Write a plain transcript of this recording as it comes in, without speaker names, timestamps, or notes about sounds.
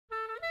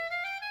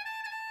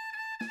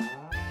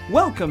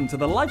Welcome to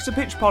the Life's a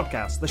Pitch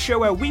podcast, the show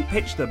where we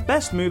pitch the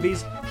best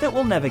movies that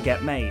will never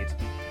get made.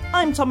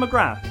 I'm Tom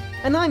McGrath.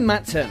 And I'm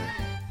Matt Turner.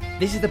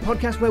 This is the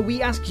podcast where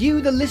we ask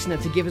you, the listener,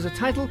 to give us a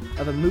title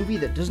of a movie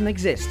that doesn't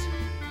exist.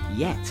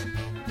 Yet.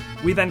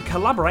 We then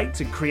collaborate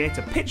to create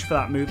a pitch for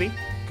that movie,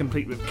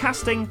 complete with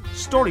casting,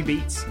 story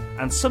beats,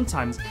 and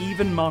sometimes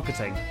even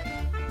marketing.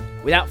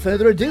 Without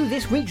further ado,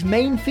 this week's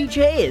main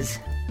feature is...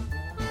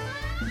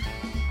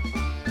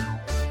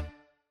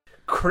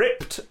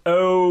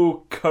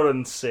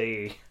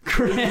 Cryptocurrency.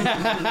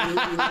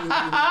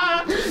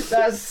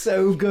 That's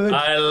so good.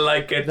 I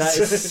like it. That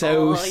is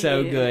so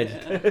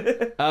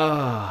good.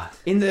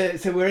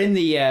 So we're in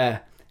the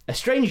a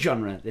strange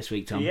genre this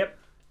week, Tom. Yep.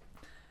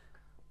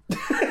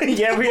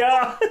 Yeah, we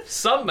are.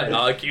 Some may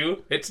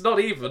argue it's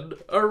not even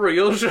a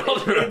real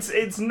genre.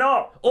 It's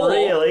not Or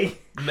really.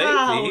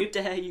 How Maybe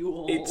dare you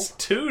all? it's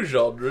two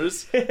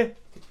genres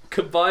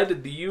combined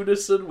in the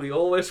unison we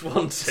always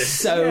wanted.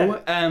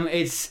 So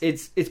it's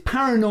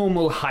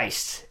paranormal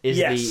heist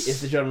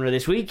is the genre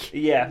this week.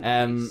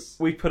 Yeah.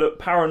 We put up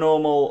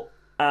paranormal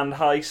and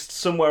heist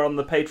somewhere on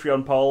the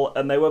Patreon poll,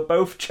 and they were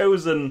both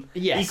chosen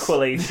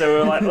equally. So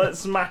we're like, let's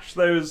smash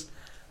those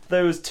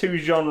two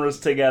genres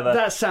together.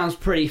 That sounds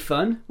pretty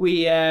fun.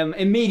 We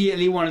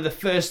immediately, one of the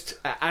first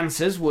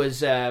answers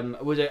was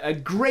a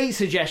great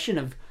suggestion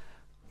of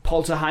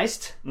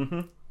Poltergeist.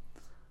 Mm-hmm.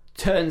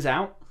 Turns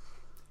out,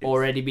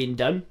 already been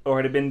done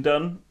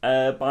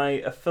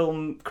by a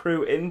film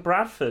crew in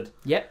Bradford.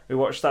 Yep. We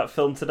watched that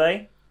film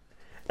today.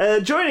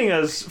 Joining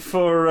us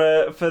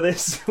for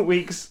this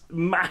week's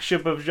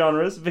mashup of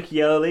genres,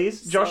 Vicky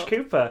Eloise, Josh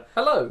Cooper.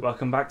 Hello.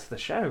 Welcome back to the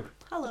show.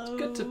 Hello.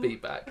 Good to be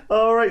back.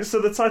 Alright,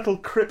 so the title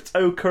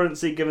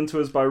Cryptocurrency, given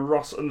to us by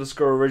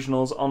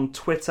Ross_Originals on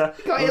Twitter.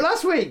 Got you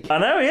last week. I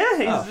know,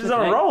 yeah, he's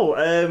on a roll.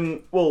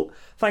 Well,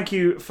 thank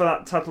you for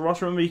that title,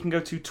 Ross. Remember, you can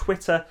go to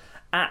Twitter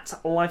at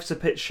Life's a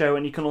Pitch Show,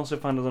 and you can also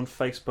find us on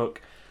Facebook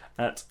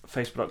at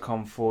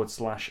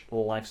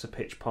facebook.com/Life's a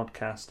Pitch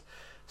podcast.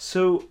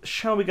 So,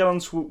 shall we get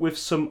on with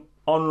some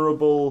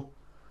honourable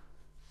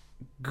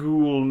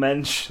ghoul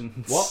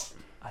mentions? What?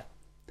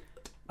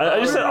 I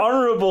just said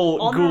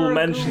honourable ghoul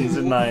mentions,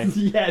 didn't I?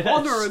 Yeah,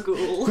 Honour a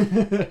ghoul.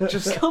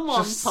 Come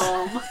on,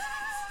 Tom.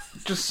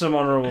 Just some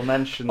honourable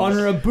mentions.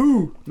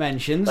 Honourable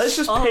mentions. Let's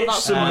just pitch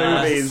some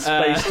movies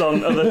based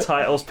on other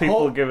titles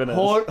people have given us.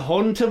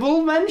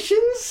 Hauntable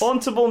mentions?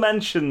 Hauntable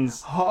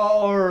mentions.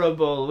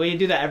 Horrible. We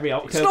do that every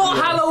October. It's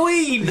not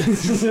Halloween!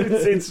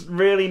 It's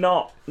really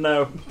not.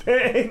 No.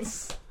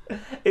 It's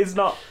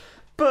not.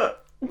 But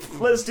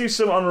let's do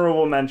some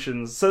honourable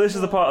mentions. So this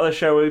is the part of the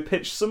show where we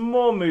pitch some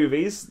more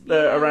movies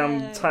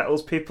around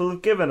titles people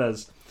have given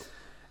us.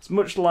 It's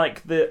much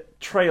like the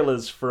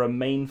trailers for a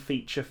main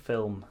feature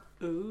film.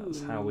 Ooh.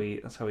 That's how we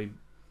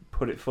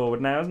put it forward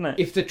now, isn't it?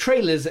 If the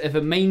trailers of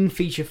a main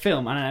feature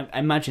film, and I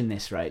imagine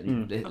this, right?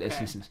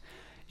 Listen,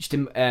 just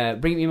bring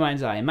it to your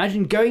mind's eye.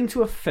 Imagine going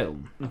to a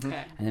film,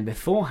 Okay. and then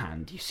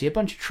beforehand you see a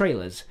bunch of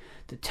trailers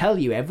that tell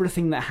you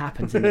everything that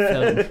happens in the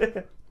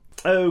film.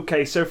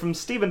 Okay, so from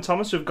Stephen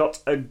Thomas, we've got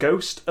A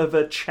Ghost of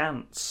a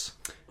Chance.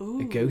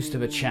 Ooh. A Ghost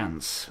of a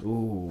Chance.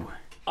 Ooh.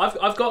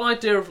 I've got an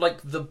idea of like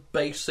the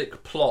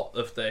basic plot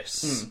of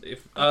this.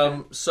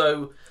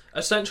 So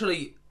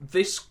essentially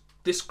this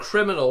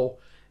criminal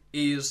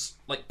is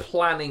like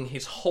planning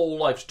his whole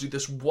life to do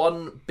this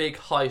one big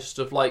heist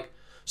of like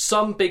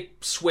some big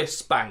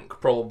Swiss bank,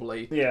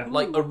 probably. Yeah.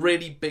 Like a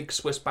really big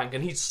Swiss bank,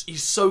 and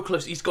he's so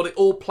close. He's got it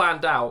all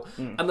planned out,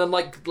 and then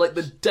like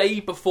the day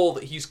before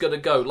that he's gonna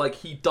go, like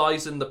he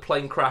dies in the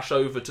plane crash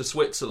over to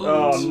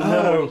Switzerland.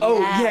 Oh no!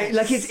 Yeah,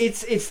 like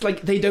it's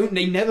like they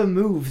never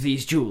move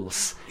these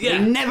jewels. Yeah.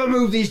 They never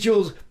move these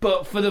jewels,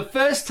 but for the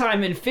first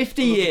time in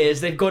 50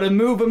 years, they've got to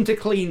move them to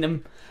clean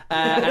them.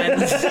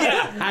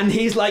 And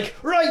he's like,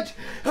 right,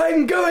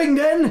 I'm going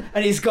then,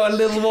 and he's got a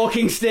little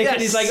walking stick,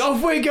 and he's like,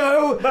 off we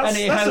go. That's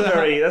a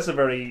a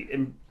very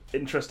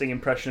interesting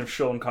impression of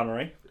Sean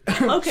Connery.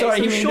 Okay, Sorry,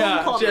 so you mean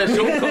Sean Connery. Yeah,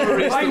 Sean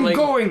Connery is the I'm main-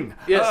 going.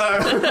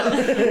 Yes,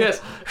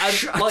 yes,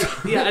 and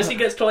like as he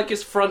gets to like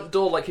his front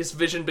door, like his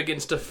vision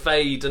begins to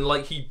fade, and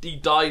like he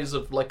dies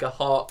of like a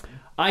heart.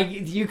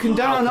 You can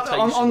die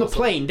on the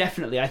plane,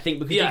 definitely. I think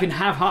because you can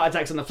have heart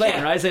attacks on the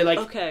plane, right? So like,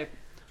 Okay.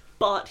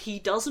 But he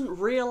doesn't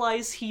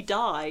realise he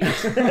died.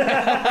 So he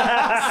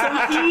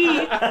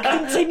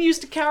continues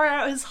to carry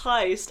out his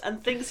heist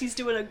and thinks he's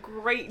doing a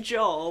great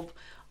job,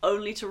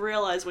 only to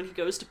realise when he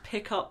goes to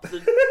pick up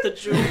the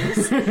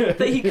jewels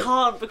that he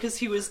can't because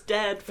he was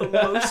dead for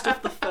most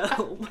of the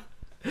film.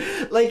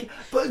 like,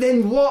 but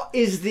then what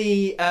is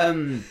the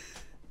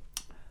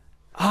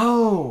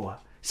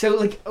so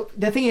like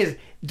the thing is,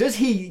 does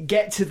he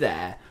get to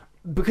there?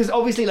 Because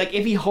obviously, like,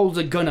 if he holds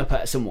a gun up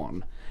at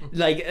someone,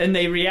 and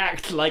they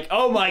react like,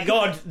 oh my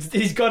god,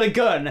 he's got a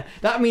gun.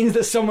 That means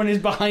that someone is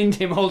behind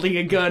him holding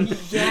a gun.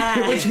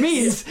 Yes. Which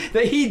means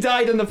that he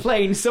died on the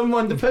plane.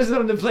 The person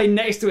on the plane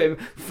next to him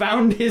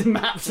found his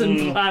maps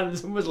and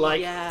plans and was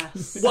like,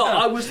 Yes. Well,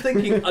 I was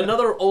thinking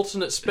another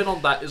alternate spin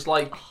on that is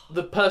like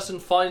the person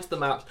finds the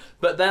maps,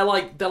 but they're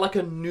like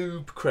a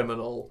noob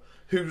criminal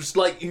who's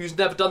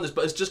never done this,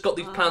 but has just got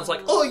these plans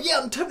like, oh yeah,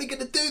 I'm totally going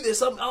to do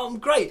this. I'm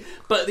great.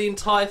 But the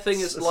entire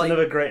thing is It's like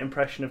another great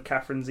impression of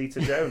Catherine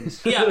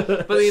Zeta-Jones. yeah,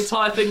 but the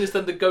entire thing is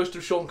then the ghost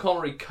of Sean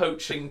Connery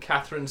coaching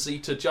Catherine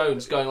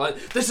Zeta-Jones, going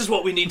like, "This is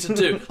what we need to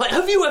do." Like,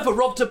 have you ever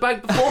robbed a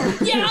bank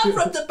before? Yeah, I've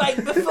robbed a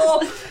bank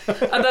before.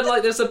 And then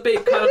like, there's a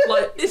bit kind of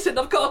like, "Listen,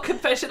 I've got a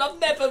confession. I've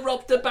never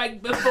robbed a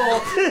bank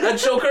before." And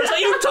Sean Connery's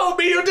like, "You told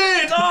me you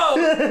did."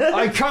 Oh,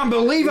 I can't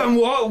believe I'm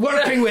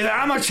working with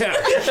amateur.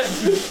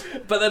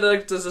 but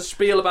then there's a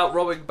spiel about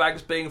robbing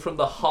banks being from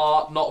the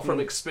heart, not from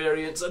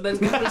experience, and then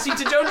Catherine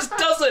Zeta-Jones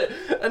does it,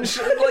 and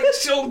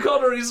Sean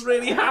Connery's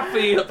really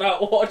happy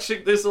about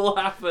watching this all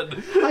happen.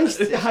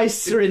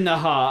 Heists are in the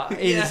heart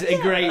is a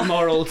great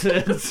moral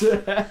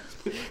to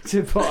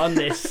put on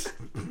this.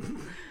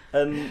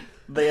 And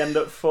they end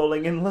up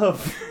falling in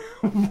love.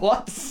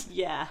 What?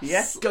 Yes.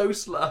 Yes.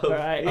 Ghost love.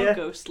 Right. Yeah.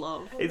 Ghost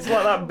love. It's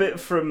like that bit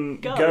from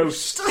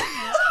Ghost. Ghost.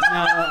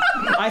 No,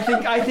 I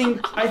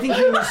think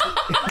he was.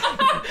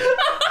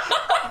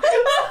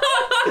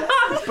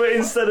 But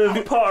instead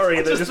of pottery,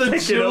 they're Just just the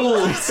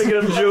picking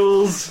up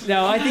jewels.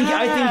 No, I think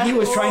he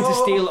was trying to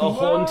steal a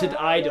haunted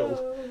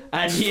idol,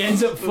 and he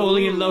ends up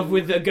falling in love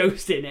with a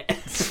ghost in it.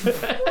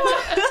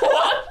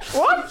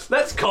 What?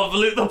 Let's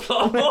convolute the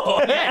plot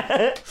more.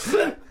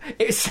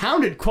 It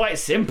sounded quite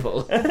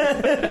simple.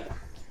 It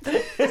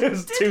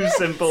was too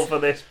simple for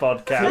this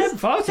podcast.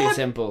 Far too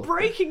simple.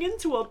 Breaking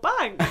into a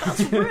bank.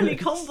 That's really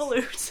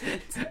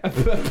convoluted.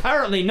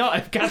 Apparently not.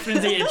 If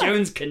Catherine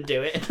Zeta-Jones can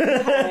do it.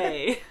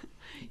 Hey,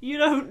 you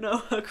don't know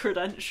her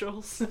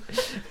credentials.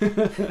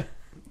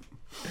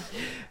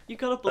 You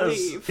gotta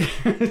believe.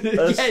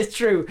 Yeah, it's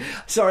true.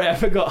 Sorry, I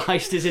forgot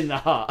heist is in the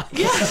heart.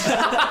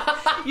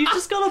 You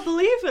just gotta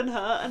believe in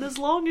her, and as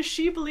long as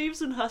she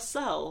believes in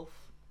herself,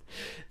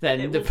 Then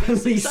It the will be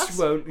police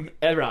successful. won't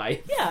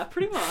arrive. yeah,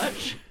 pretty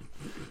much.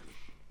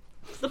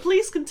 The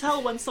police can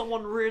tell when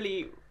someone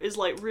really is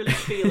really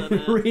feeling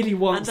it. Really And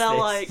wants they're this.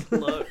 like,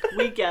 look,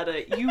 we get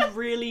it. You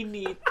really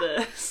need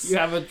this. You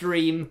have a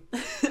dream.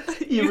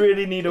 You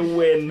really need a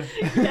win.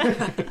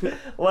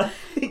 Like,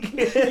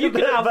 You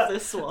can have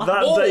this one.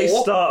 That Or- day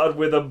started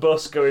with a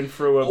bus going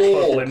through a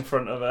puddle in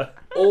front of her.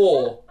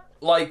 Or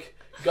like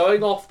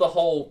going off the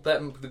whole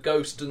the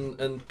ghost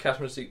and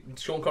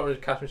Sean Connery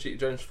and Catherine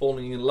Zeta-Jones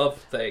falling in love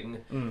thing.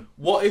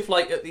 What if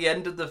like at the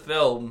end of the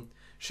film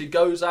she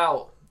goes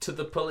out to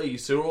the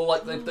police who are all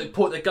like they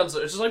point their guns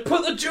at her, she's like,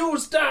 put the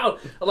jewels down,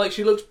 and like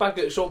she looks back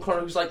at Sean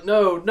Connery who's like,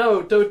 no,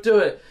 don't do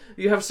it,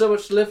 you have so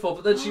much to live for.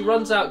 But then she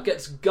runs out,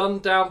 gets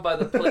gunned down by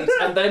the police,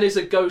 and then is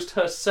a ghost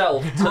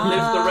herself to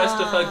live the rest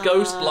of her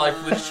ghost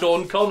life with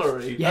Sean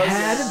Connery. You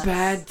had a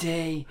bad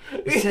day.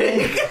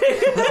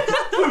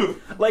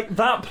 Like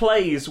that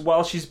plays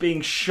while she's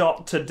being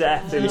shot to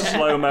death in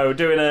slow mo,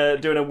 doing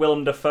a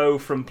Willem Dafoe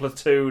from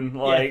Platoon,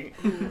 like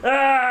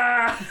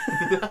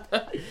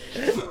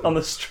on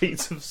the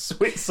streets of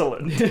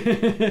Switzerland.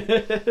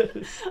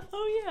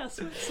 Oh yeah,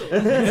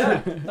 Switzerland.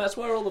 Yeah, that's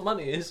where all the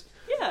money is.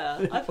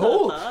 Yeah, I've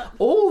heard that.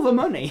 All the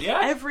money. Yeah.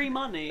 Every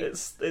money.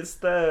 It's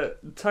the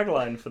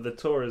tagline for the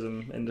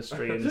tourism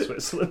industry in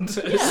Switzerland.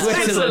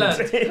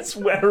 Switzerland. It's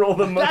where all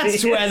the money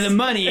That's is. where the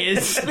money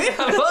is. Where's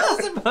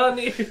the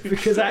money?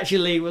 Because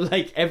actually, well,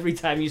 like every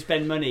time you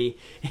spend money,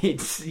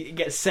 it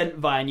gets sent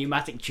via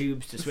pneumatic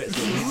tubes to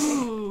Switzerland.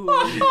 Ooh.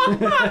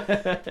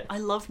 I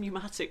love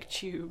pneumatic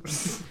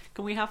tubes.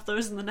 Can we have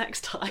those in the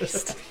next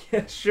heist?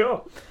 Yeah,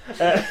 sure.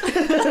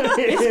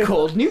 It's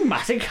called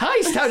pneumatic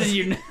heist. How did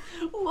you know?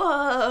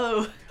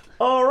 Whoa.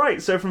 All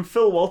right, so from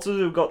Phil Walters,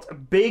 we've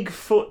got Big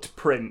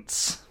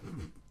Footprints.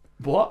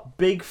 What?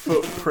 Big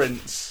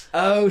Footprints.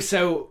 Oh,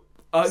 so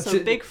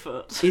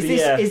Bigfoot. Is this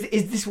Yeah.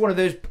 is this one of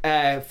those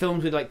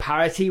films with like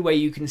parity where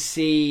you can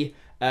see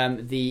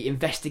the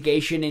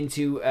investigation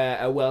into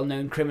a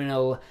well-known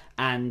criminal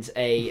and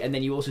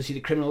then you also see the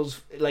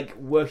criminals like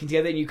working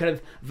together and you kind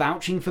of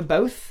vouching for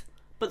both?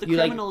 But the You,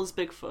 like- criminal is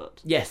Bigfoot.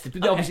 Yes,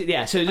 obviously,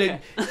 yeah. So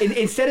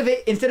instead of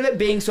it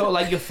being sort of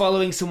like you're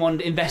following someone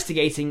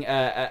investigating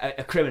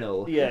a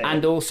criminal, Yeah.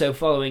 and also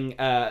following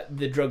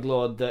the drug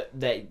lord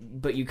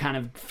but you kind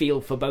of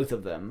feel for both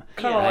of them,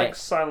 Kind of right? like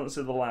Silence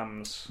of the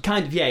Lambs.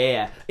 Kind of,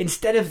 yeah.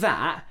 Instead of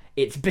that,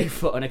 it's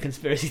Bigfoot and a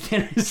conspiracy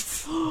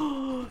theorist,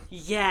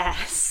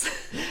 Yes.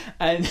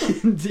 and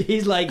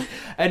he's like,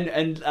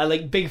 and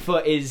like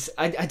Bigfoot is,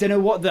 I don't know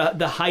what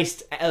the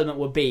heist element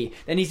would be.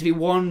 There needs to be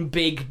one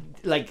big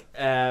like.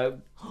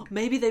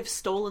 Maybe they've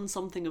stolen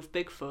something of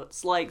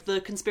Bigfoot's. Like,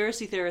 the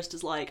conspiracy theorist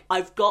is like,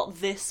 I've got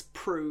this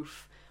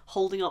proof,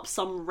 holding up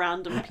some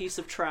random piece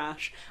of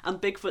trash,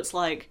 and Bigfoot's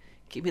like,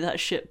 give me that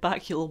shit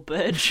back, you little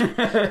bitch.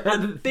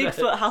 And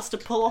Bigfoot has to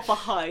pull off a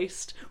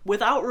heist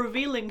without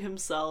revealing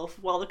himself,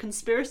 while the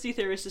conspiracy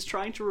theorist is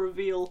trying to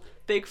reveal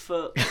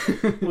Bigfoot.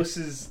 This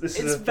is It's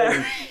a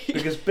very- thing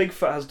because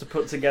Bigfoot has to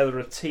put together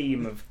a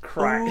team of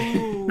crack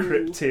Ooh.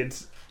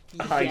 cryptid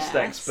heist Yes.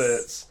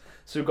 experts.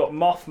 So we've got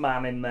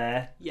Mothman in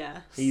there.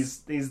 Yes.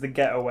 He's the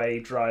getaway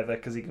driver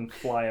because he can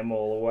fly them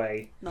all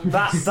away.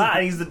 Nice. That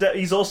and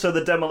he's also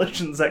the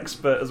demolitions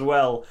expert as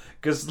well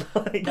because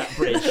like That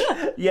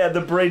bridge. yeah,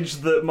 the bridge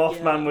that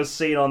Mothman Yeah. was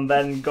seen on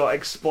then got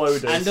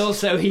exploded. And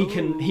also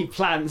he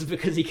plans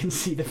because he can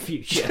see the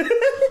future.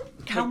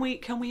 Can we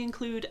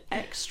include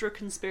extra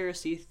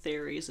conspiracy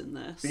theories in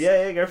this?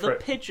 yeah, go for The it.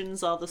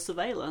 pigeons are the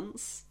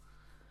surveillance.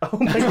 Oh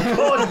my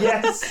god,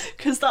 yes.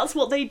 Because that's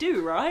what they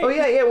do, right? Oh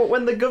yeah. Well,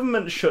 when the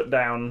government shut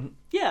down,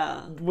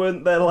 Yeah.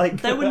 weren't there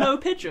like There were no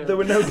pigeons. there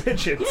were no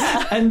pigeons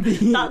And the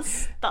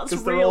That's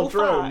because they're real all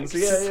drones.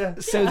 facts. Yeah.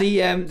 so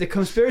the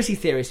conspiracy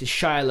theorist is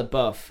Shia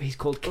LaBeouf. He's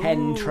called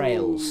Ken Ooh.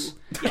 Trails.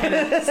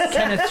 Yes.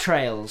 Kenneth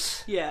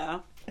Trails. Yeah.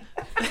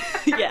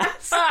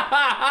 Yes.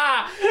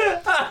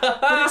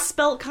 But it's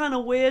spelt kind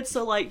of weird,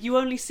 so like you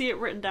only see it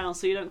written down,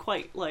 so you don't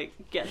quite like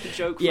get the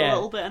joke for Yeah. a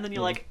little bit, and then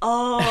you're like,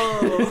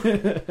 oh,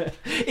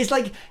 It's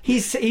like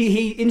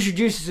he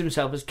introduces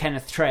himself as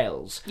Kenneth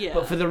Trails, Yeah.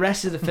 but for the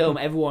rest of the film,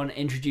 everyone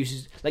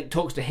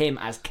talks to him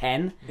as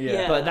Ken.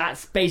 Yeah. But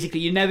that's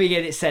basically you never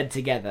get it said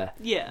together.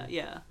 yeah,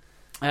 yeah.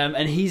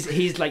 And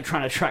he's like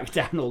trying to track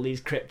down all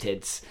these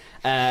cryptids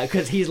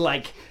because he's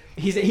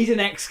an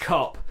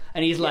ex-cop.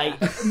 And he's like,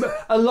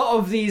 a lot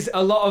of these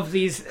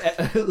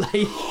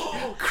like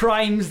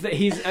crimes that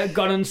he's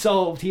got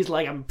unsolved. He's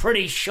like, I'm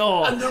pretty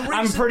sure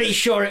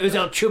it was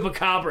El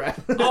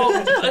Chupacabra. Oh,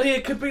 and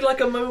it could be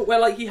like a moment where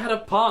like he had a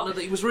partner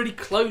that he was really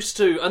close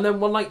to, and then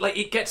one like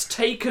it gets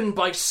taken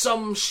by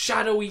some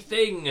shadowy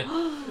thing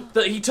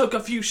that he took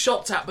a few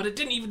shots at, but it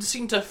didn't even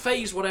seem to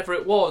phase whatever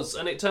it was,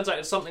 and it turns out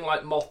it's something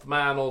like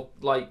Mothman or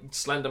like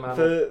Slenderman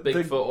or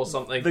Bigfoot or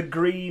something. The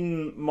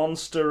green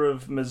monster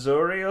of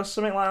Missouri or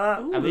something like that.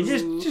 I mean,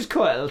 just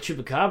call it El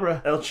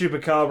Chupacabra. El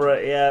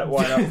Chupacabra, yeah,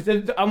 why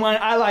not?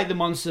 I like the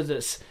monster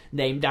that's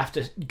named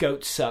after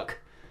Goat Suck.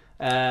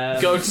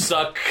 Go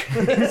suck.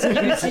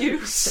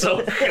 You.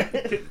 Suck.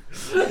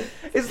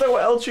 Is that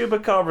what El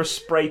Chupacabra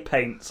spray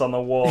paints on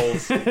the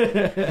walls?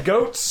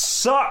 Goats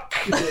suck!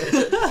 Take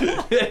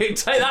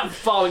that,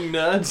 fucking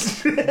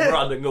nerds.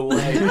 Running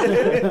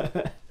away.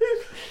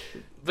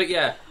 But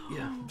yeah.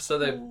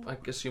 So I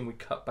assume we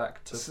cut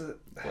back to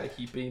where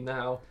he be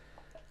now.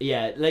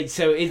 Yeah, like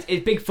so. It's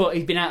Bigfoot.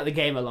 He's been out of the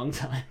game a long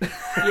time.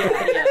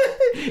 Yeah.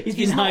 He's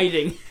been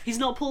hiding. He's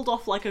not pulled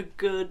off like a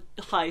good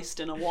heist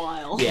in a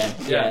while.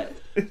 Yeah.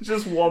 It's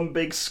just one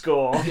big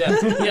score. Yeah,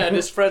 and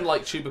his friend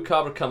like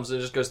Chupacabra comes in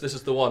and just goes, "This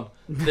is the one.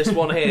 This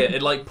one here,"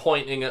 and like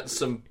pointing at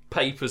some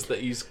papers that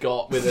he's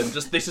got with him.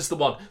 Just this is the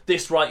one.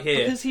 This right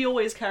here. Because he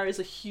always carries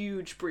a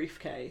huge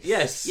briefcase.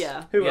 Yes.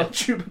 Yeah. Who Yeah. El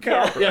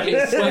Chupacabra? Yeah,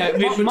 he's,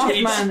 he's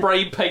Mothman-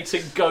 spray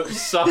painting goat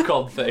suck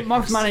on things.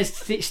 Mothman is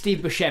Steve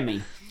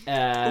Buscemi,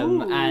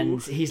 Ooh.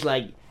 and he's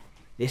like,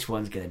 "This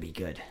one's gonna be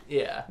good.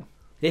 Yeah.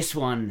 This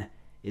one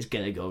is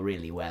gonna go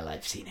really well.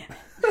 I've seen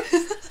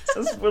it."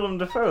 That's Willem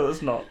Dafoe,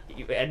 that's not.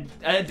 I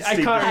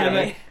Steve can't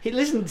remember. Buscemi.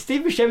 Listen,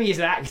 Steve Buscemi is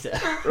an actor.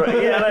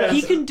 Right, yeah, no,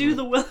 He can do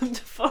the Willem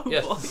Dafoe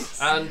Yes.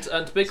 voice. And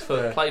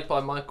Bigfoot, Yeah. played by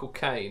Michael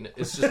Caine,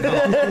 is just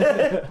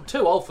I'm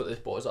too old for this,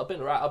 boys. I've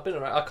been around.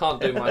 I can't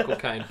do Michael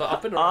Caine, but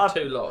I've been around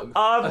too long.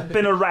 I've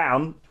been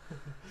around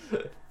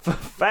for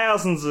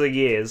thousands of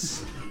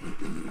years.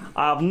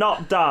 I've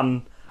not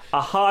done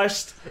a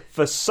heist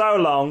for so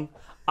long.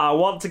 I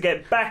want to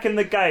get back in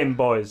the game,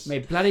 boys. My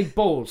bloody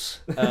balls.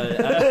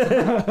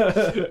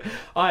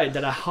 I had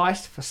done a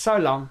heist for so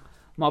long,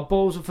 my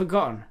balls have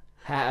forgotten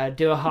how to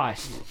do a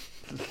heist.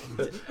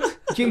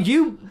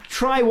 You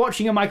try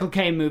watching a Michael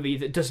Caine movie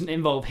that doesn't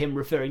involve him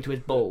referring to his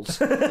balls.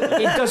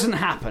 It doesn't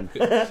happen.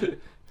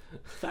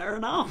 Fair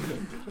enough.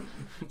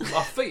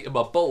 My feet and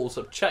my balls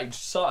have changed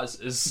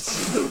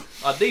sizes.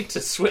 I need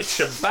to switch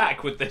them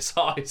back with this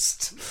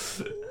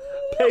heist.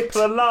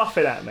 People are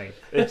laughing at me.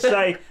 They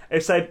say,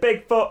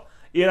 Bigfoot,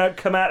 you don't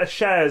come out of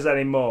shadows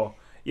anymore.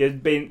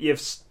 You've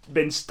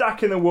been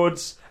stuck in the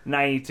woods.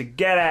 Now you need to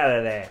get out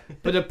of there.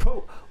 But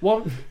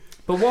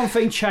one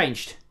thing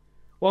changed.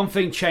 One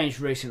thing changed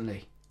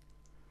recently.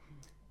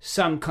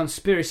 Some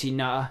conspiracy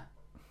nutter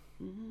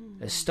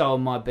has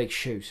stolen my big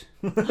shoes.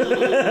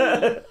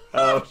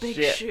 Oh Big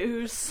shit!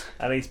 shoes.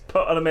 And he's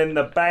putting them in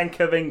the Bank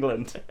of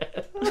England.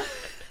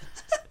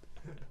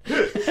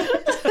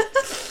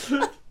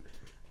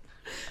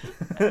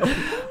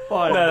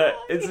 No,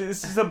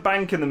 it's just a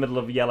bank in the middle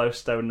of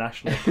Yellowstone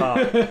National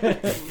Park.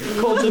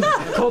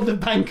 called the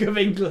Bank of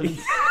England.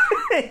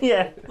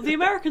 Yeah. Well, the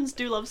Americans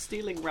do love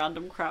stealing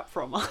random crap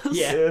from us.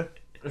 Yeah.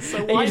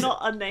 So why just- not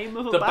a name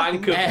of a The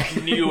Bank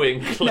of New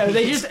England. No,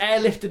 they just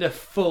airlifted a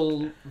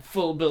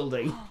full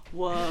building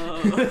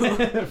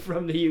Whoa.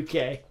 from the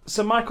UK.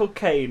 So Michael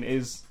Caine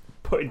is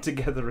putting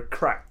together a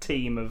crack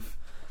team of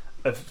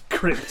of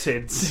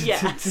cryptids. Yeah.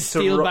 To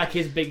steal ro- back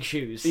his big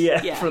shoes.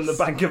 Yeah, Yes. from the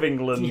Bank of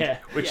England, Yeah.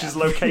 which Yeah. is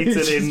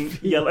located in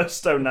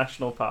Yellowstone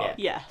National Park.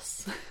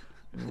 Yes.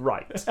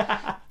 Right.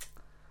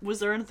 Was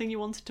there anything you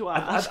wanted to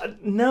add?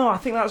 No, I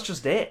think that's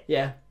just it.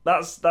 Yeah.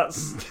 That's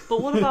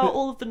But what about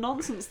all of the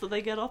nonsense that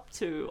they get up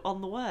to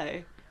on the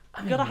way?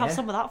 You gotta have yeah.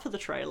 some of that for the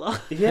trailer.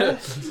 yeah.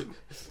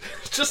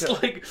 Just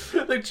like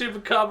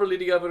Chupacabra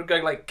leaning over and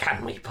going like,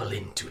 "Can we pull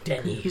into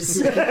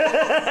Denny's?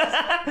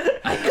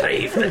 I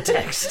crave the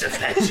taste of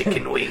that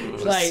chicken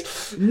wings." Like,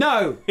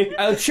 no,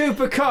 El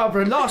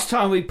Chupacabra, last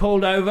time we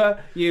pulled over,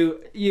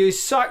 you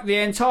sucked the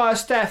entire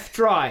staff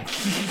dry.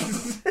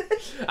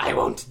 I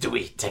won't do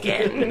it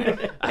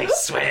again. I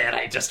swear,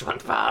 I just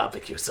want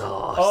barbecue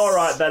sauce. All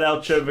right then, El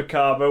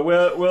Chupacabra.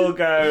 We'll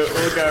go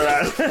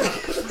around.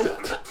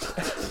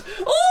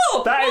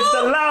 Oh, That is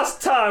the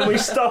last time we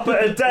stop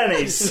at a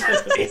Denny's.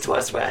 it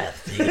was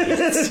worth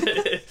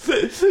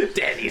it.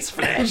 Denny's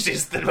flesh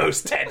is the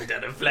most tender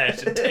of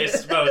flesh and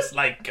tastes most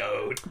like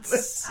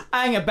goats.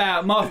 Hang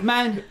about,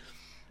 Mothman.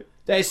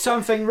 There's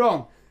something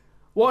wrong.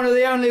 One of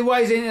the only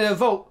ways into the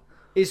vault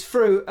is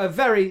through a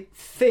very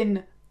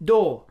thin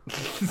door.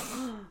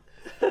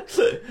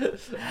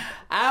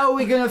 How are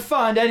we going to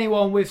find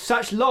anyone with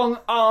such long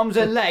arms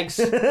and legs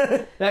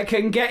that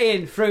can get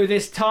in through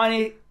this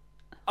tiny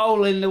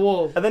hole in the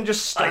wall? And then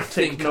just I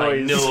static think I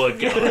noise. know a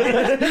guy.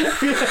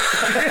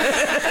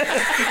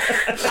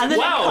 And then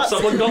Wow,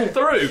 someone got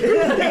through.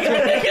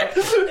 it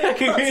cuts to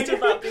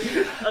that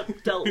being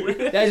dealt with.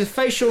 There's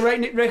facial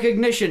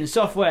recognition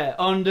software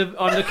on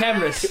the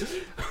cameras.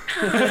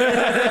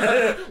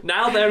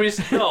 Now there is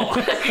not.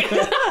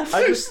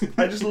 I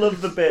just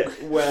love the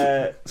bit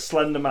where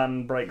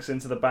Slenderman breaks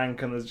into the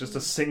bank and there's just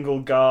a single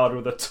guard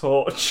with a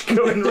torch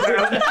going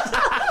round.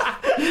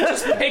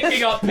 Just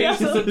picking up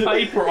pieces of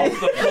paper off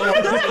the floor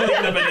and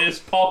putting them in his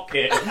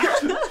pocket.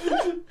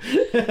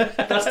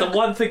 That's the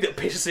one thing that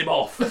pisses him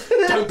off.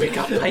 Don't pick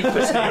up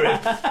papers near him.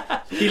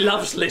 He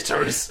loves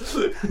litters.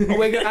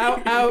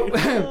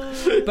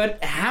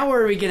 But how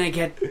are we gonna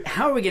get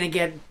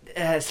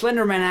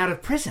Slenderman out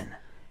of prison?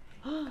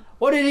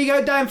 What did he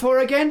go down for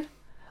again?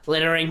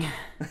 Littering.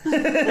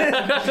 In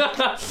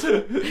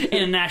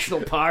a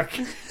national park.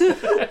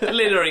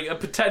 Littering, a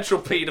potential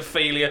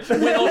paedophilia.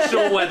 We're not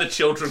sure where the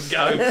children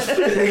go. He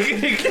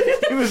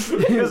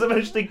was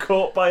eventually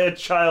caught by a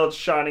child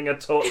shining a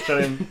torch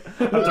at him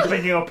after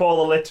picking up all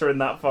the litter in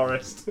that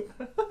forest.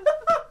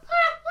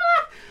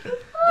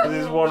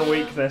 This is one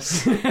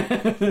weakness.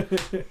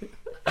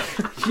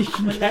 You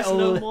can When get there's all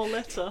no the- more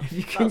litter,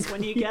 can- that's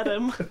when you get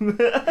him.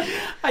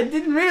 I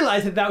didn't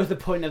realise that was the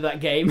point of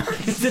that game,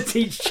 to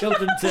teach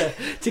children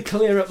to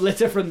clear up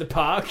litter from the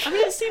park. I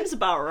mean, it seems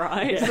about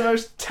right. It's the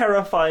most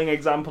terrifying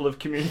example of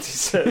community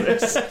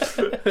service.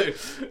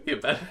 You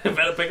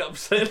better pick up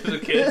the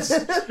kids,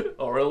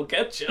 or it'll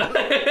get you.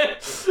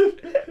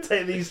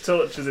 Take these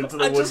torches into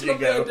the I woods just you love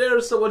the go. idea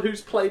of someone who's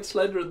played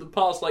Slender in the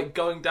past, like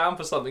going down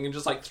for something and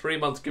just like 3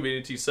 months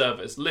community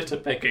service, litter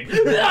picking.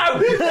 No,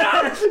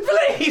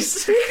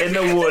 please. In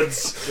the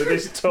woods with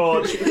this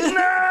torch.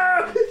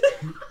 No!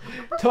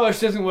 Torch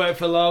doesn't work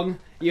for long.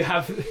 We're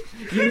going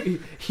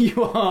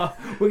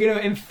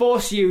to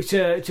enforce you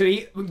to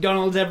eat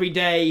McDonald's every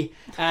day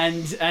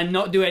and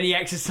not do any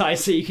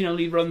exercise, so you can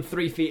only run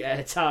 3 feet at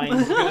a time.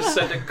 I'm going to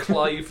send a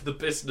Clive the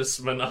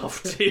businessman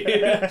after you.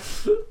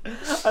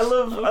 I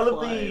love the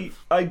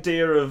Clive.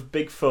 idea of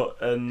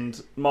Bigfoot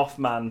and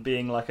Mothman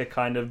being like a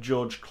kind of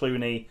George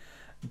Clooney,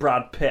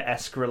 Brad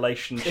Pitt-esque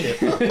relationship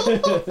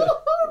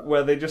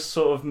where they just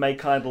sort of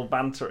make idle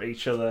banter at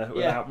each other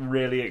without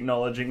really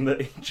acknowledging that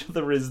each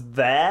other is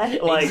there.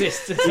 Like,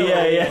 Exists at all.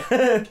 yeah.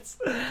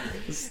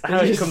 It's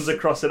how it comes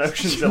across in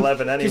Ocean's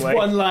 11 Just anyway.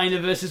 one-liner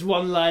versus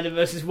one-liner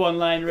versus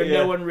one-liner, and Yeah.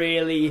 no one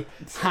really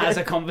has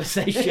a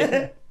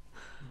conversation.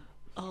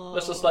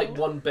 That's just like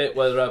one bit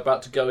where they're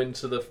about to go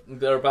into the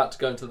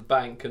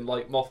bank, and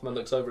like Mothman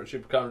looks over at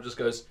Chupacabra and just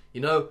goes,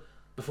 "You know,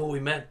 before we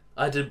met,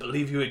 I didn't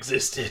believe you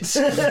existed.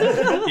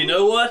 You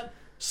know what?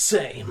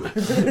 Same."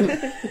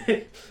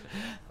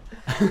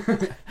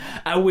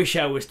 I wish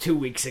I was 2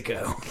 weeks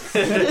ago.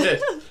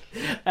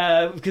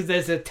 Because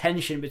there's a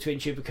tension between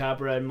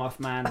Chupacabra and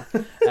Mothman.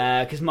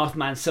 Because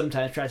Mothman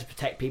sometimes tries to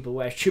protect people,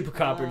 whereas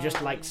Chupacabra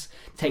just likes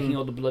taking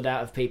all the blood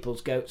out of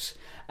people's goats.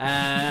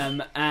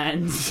 And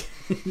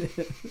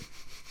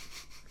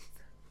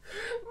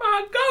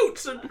My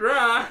goats are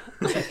dry.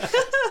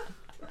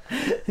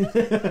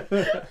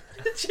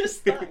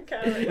 Just that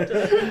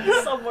character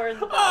somewhere in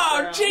the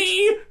background. Oh,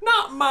 gee,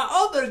 not my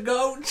other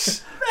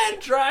goats. They're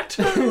dry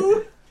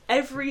too.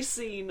 Every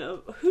scene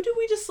of... Who did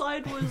we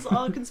decide was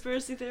our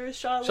conspiracy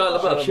theorist? Shia Shia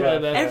LaBeouf? LaBeouf. Shia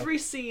LaBeouf. Every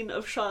scene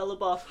of Shia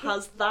LaBeouf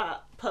has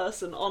that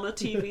person on a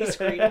TV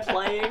screen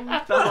playing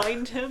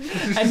behind him.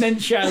 And then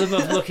Shia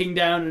LaBeouf looking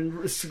down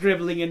and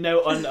scribbling a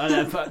note on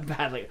a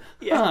pad, like,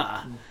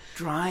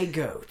 dry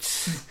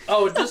goats.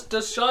 Oh, does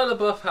Shia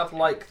LaBeouf have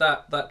like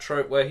that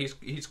trope where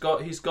he's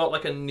got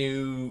like a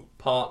new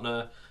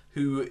partner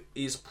who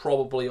is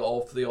probably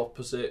of the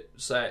opposite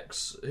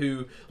sex,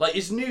 who like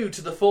is new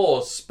to the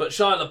Force, but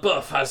Shia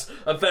LaBeouf has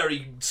a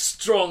very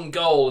strong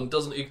goal and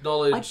doesn't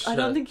acknowledge. I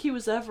don't think he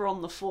was ever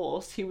on the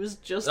Force. He was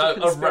just a a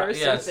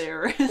conspiracy yes.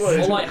 theorist.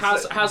 or like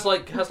has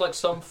like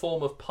some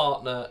form of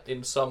partner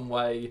in some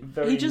way.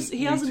 Very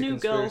He has a new new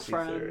to conspiracy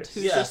girlfriend theorists.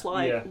 who's Yeah. just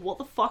like, Yeah. what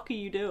the fuck are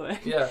you doing?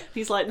 Yeah.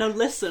 He's like, no,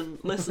 listen,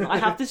 I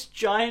have this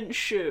giant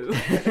shoe.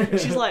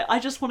 She's like, I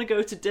just want to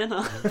go to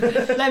dinner.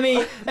 Let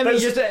me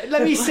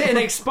sit and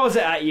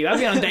exposit at you. I've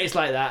been on dates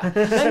like that.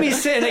 Let me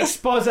sit and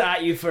exposit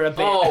at you for a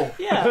bit. Oh,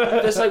 Yeah.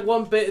 there's like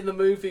one bit in the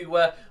movie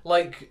where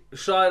like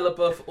Shia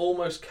LaBeouf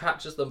almost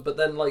catches them, but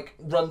then like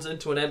runs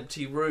into an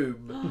empty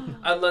room,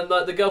 and then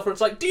like the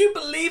girlfriend's like, "Do you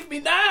believe me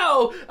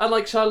now?" And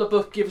like Shia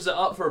LaBeouf gives it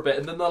up for a bit,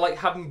 and then they're like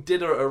having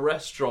dinner at a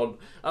restaurant,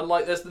 and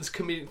like there's this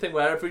comedic thing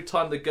where every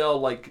time the girl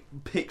like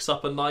picks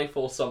up a knife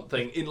or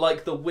something in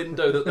like the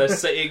window that they're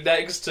sitting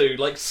next to,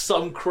 like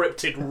some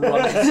cryptid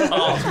runs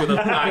past with a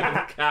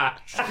bag of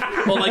cash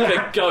or like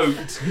a goat,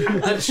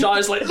 and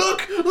Shia's like,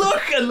 "Look,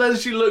 look!" and then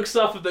she looks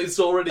up and it's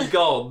already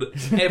gone.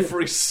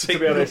 Every To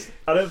single. be honest,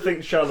 I don't think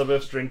Shia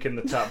LaBeouf's drinking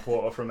the tap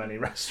water from any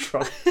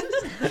restaurant.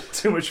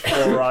 Too much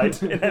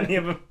fluoride in any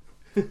of them.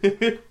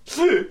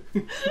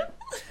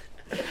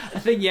 I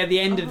think the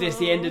end of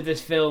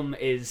this film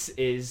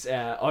is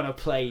on a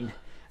plane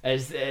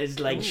as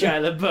like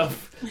Shia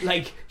LaBeouf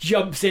like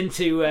jumps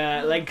into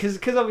like because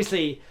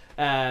obviously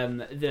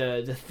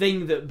the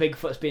thing that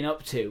Bigfoot's been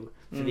up to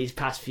for these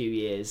past few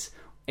years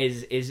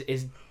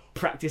is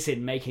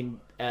practicing making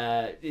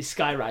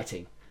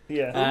skywriting.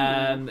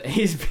 Yeah.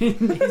 He's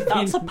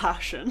That's a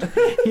passion.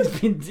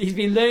 he's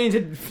been learning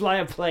to fly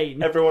a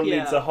plane. Everyone Yeah.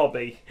 needs a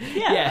hobby.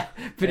 Yeah.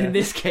 But Yeah. in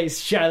this case,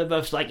 Shia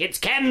LaBeouf's like, it's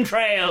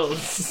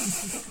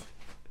chemtrails.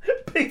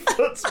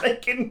 Bigfoot's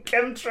making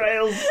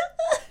chemtrails.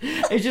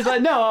 It's just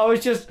like, no, I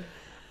was just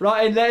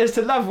writing letters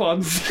to loved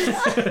ones.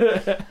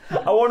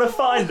 I want to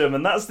find them,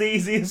 and that's the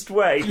easiest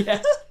way.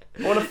 Yeah.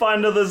 I want to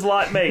find others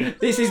like me.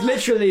 This is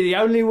literally the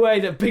only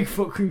way that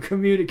Bigfoot can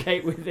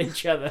communicate with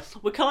each other.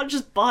 We can't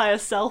just buy a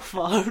cell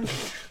phone.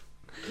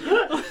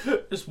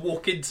 Just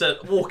walk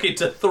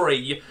into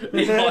 3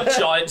 in my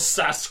giant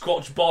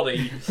Sasquatch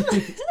body.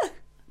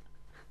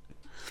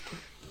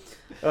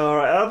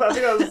 Alright, I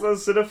think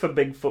that's enough for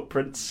big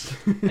footprints.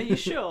 Are you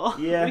sure?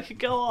 Yeah. We could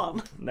go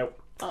on.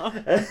 Nope.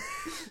 Oh.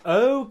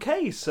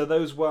 Okay, so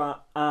those were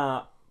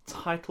our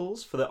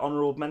titles for the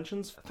honourable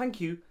mentions. Thank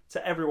you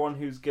to everyone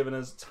who's given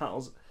us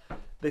titles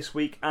this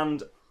week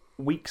and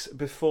weeks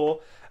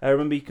before.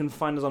 Remember, you can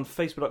find us on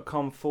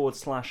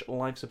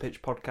facebook.com/Life's a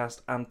Pitch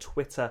podcast and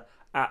Twitter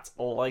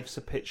 @Life's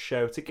a Pitch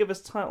show to give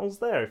us titles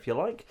there if you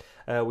like.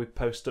 We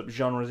post up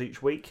genres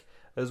each week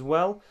as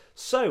well.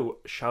 So,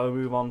 shall we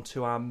move on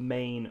to our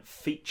main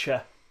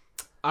feature?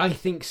 I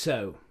think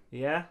so.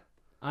 Yeah?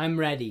 I'm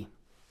ready.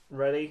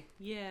 Ready?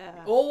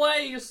 Yeah.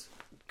 Always.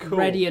 Cool.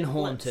 Ready and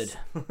haunted.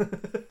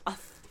 I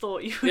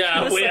thought you were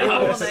Yeah, going to say I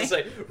was horny. going to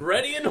say,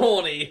 ready and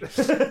horny.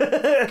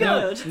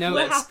 Good. No, We're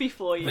let's- happy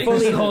for you.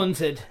 Fully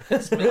haunted.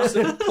 Let's make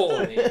some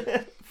horny.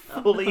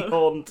 Fully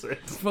haunted.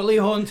 Fully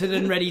haunted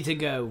and ready to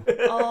go.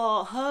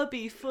 Oh,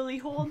 Herbie fully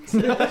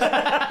haunted.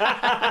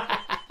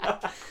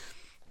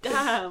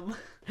 Damn.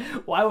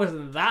 Why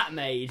wasn't that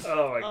made?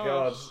 Oh my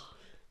god.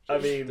 I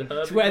mean,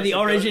 It's where the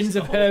origins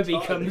of Herbie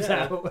comes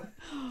out.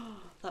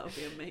 That would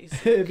be amazing.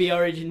 Herbie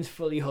Origins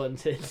Fully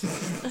Haunted.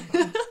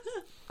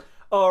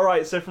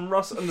 alright, so from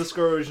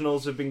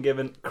Ross_Originals we've been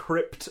given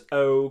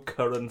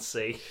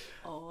cryptocurrency.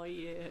 Oh,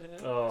 yeah.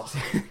 Oh,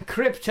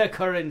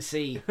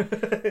 Cryptocurrency.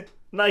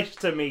 nice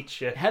to meet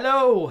you.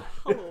 Hello,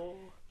 Oh.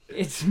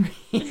 it's me,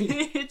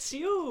 It's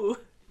you.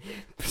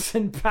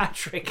 St.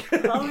 Patrick,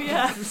 Oh,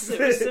 yes. It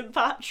was St.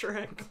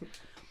 Patrick.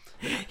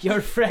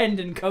 your friend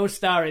and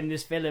co-star in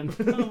this film.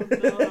 Oh,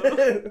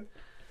 no.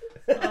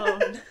 Oh,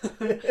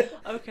 no.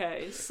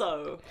 Okay,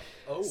 so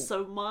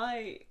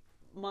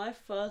my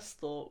first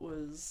thought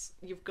was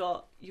you've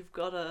got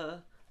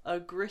a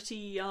gritty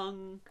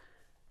young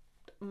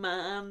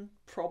man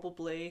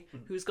probably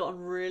who's gotten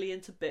really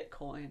into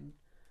Bitcoin.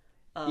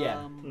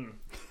 Yeah. Hmm.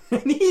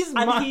 And he's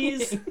And mine.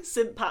 he's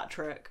St.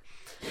 Patrick.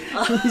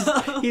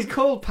 He's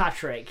called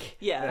Patrick.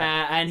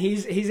 Yeah. And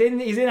he's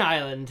in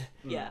Ireland.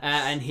 Yeah.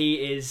 And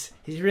he's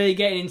really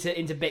getting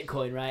into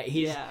Bitcoin, right?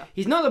 Yeah.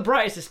 He's not the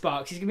brightest of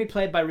sparks. He's gonna be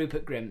played by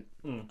Rupert Grint.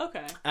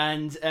 Okay.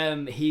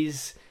 And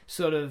he's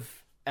sort of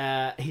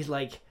he's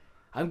like,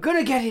 I'm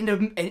gonna get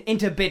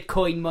into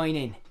Bitcoin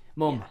mining,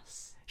 Mum.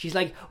 Yes. She's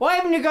like, why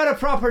haven't you got a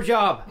proper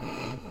job?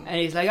 And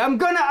he's like, I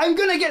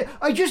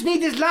just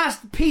need this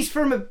last piece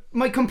for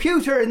my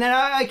computer, and then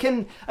I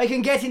can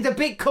get into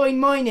Bitcoin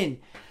mining.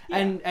 Yeah.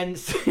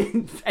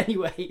 And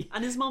anyway,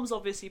 And his mum's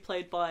obviously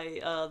played by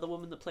the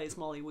woman that plays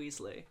Molly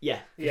Weasley. yeah.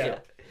 Yeah.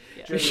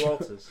 Yeah. Julie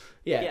Walters.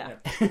 Yeah.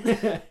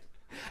 Yeah.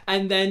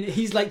 And then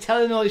he's like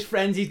telling all his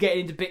friends he's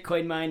getting into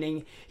Bitcoin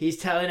mining. He's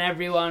telling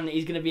everyone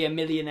he's going to be a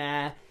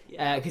millionaire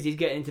because he's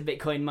getting into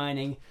Bitcoin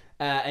mining.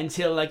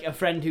 Until like a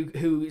friend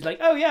who's like,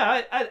 oh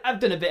yeah, I've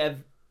done a bit of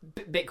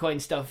Bitcoin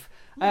stuff.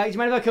 Do you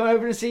mind if I come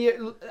over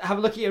and have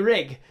a look at your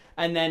rig?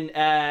 And then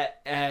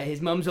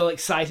his mum's all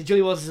excited.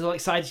 Julie Walters is all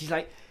excited. She's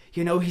like,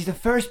 he's the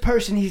first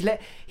person he's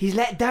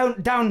let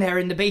down there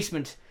in the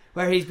basement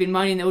where he's been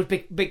mining those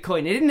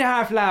Bitcoin. It isn't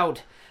half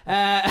loud.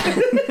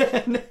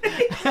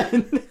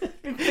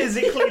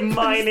 Physically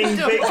mining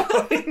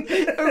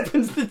Bitcoin.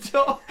 Opens the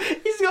door.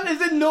 He's got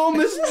this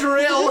enormous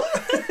drill.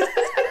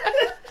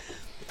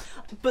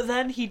 But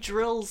then he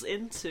drills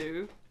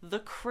into the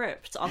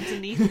crypt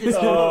underneath his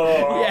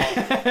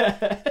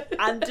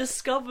and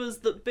discovers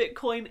that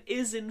Bitcoin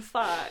is in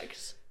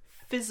fact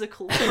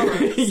physical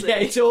currency. Yeah,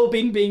 it's all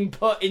been being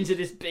put into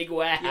this big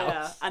warehouse.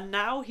 Yeah, and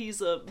now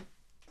he's a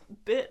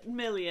bit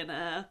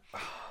millionaire.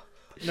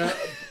 No,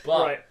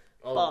 But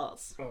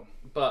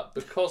But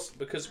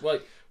because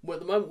like well,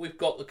 at the moment we've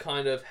got the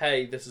kind of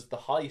hey, this is the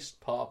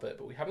heist part of it,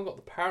 but we haven't got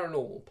the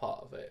paranormal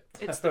part of it.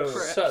 it's the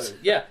crypt. So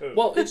yeah,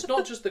 well, it's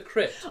not just the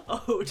crypt.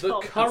 Oh, The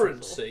Tom,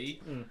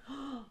 currency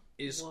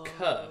is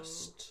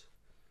cursed.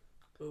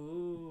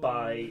 Ooh.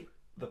 by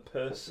the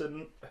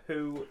person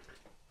who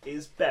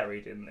is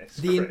buried in this.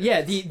 The crypt.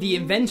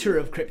 inventor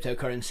of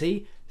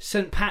cryptocurrency,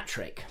 St.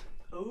 Patrick.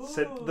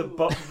 So the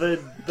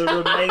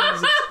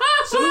remains.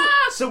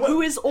 So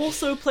Who is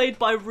also played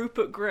by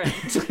Rupert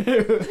Grint.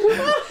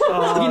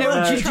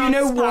 Do you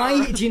know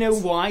why? Do you know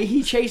why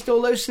he chased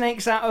all those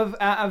snakes out of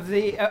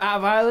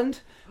Ireland?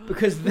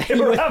 Because they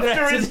were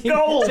after his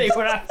gold. They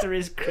were after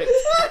his crypt.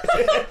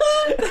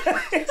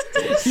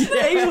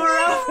 They were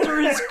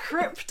after his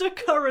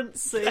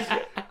cryptocurrency.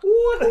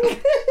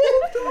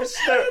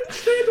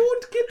 They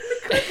don't get the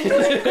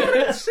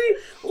cryptocurrency.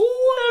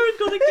 They're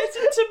gonna get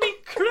into me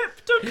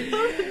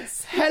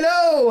cryptocurrency.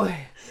 Hello,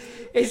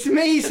 it's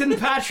me, St.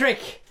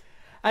 Patrick,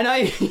 and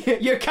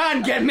you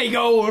can't get me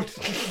gold.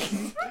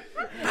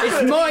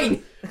 It's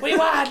mine. We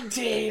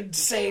wanted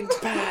St.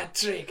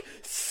 Patrick.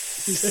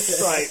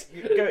 Right,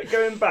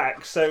 going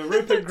back. So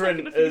Rupert Taking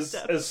Grint a few has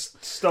steps.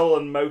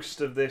 stolen most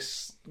of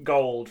this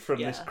gold from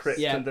Yes. this crypt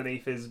Yeah.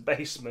 underneath his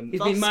basement. He's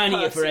been Thus mining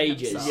it for cursing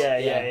ages. himself.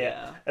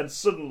 Yeah. And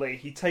suddenly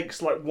he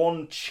takes like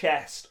one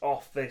chest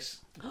off this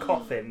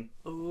coffin.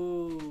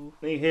 Ooh.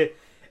 And you hear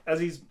as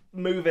he's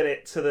moving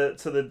it to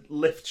the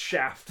lift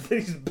shaft that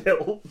he's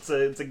built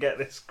to get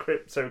this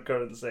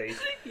cryptocurrency.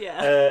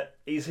 Yeah.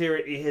 He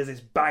hears this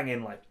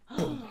banging like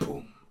boom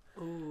boom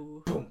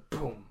Ooh. boom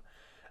boom,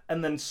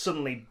 and then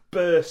suddenly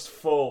bursts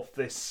forth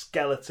this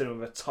skeleton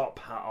with a top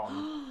hat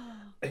on.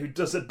 Who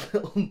does a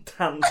little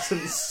dance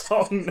and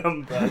song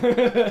number,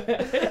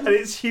 and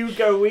it's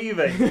Hugo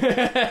Weaving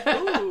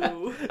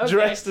Ooh.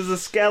 dressed as a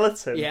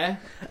skeleton. Yeah,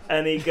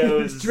 and he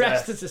goes he's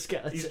dressed as a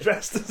skeleton. He's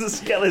dressed as a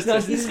skeleton.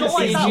 No, He's got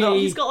like CG.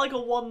 he's got like a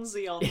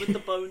onesie on with the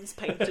bones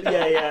painted.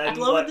 Yeah, and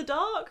Glow like- in the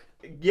dark.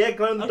 Yeah,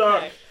 glow in the Okay.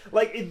 dark.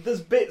 Like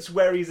there's bits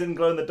where he's in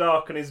glow in the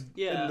dark, and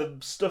Yeah. and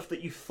the stuff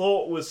that you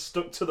thought was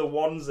stuck to the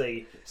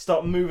onesie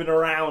start moving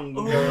around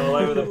and going all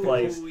over the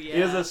place. Ooh, He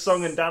has a yes.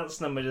 song and dance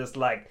number just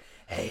like,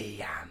 "Hey,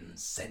 I'm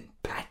St.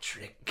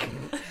 Patrick.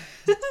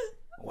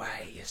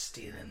 Why you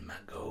stealing my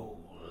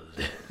gold?"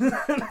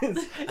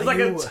 it's like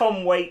a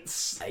Tom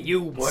Waits. Are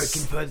you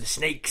working for the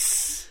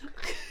snakes?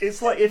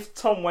 It's like if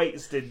Tom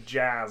Waits did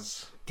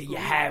jazz. Do you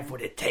have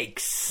what it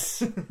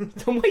takes?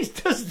 Tom Waits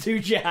does do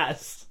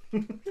jazz.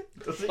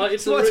 Like,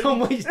 it's That's what Tom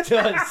Waits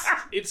does.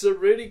 It's a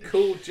really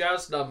cool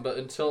jazz number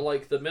until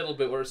like the middle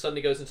bit where it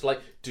suddenly goes into like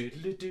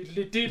doodly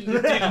doodly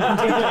doodly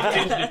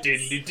doodly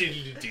doodly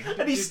doodly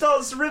And he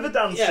starts river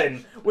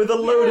dancing with a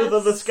load of Yes.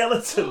 other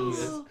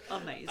skeletons.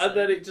 Amazing. and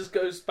then it just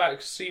goes back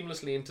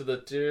seamlessly into the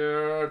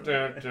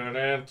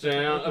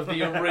of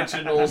the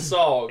original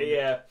song.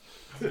 Yeah.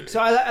 So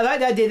I like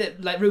the idea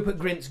that like Rupert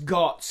Grint's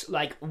got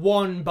like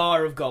 1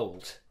 bar of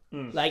gold.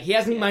 Like he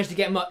hasn't managed to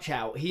get much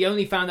out. He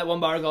only found that 1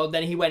 bar of gold.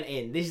 Then he went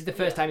in. This is the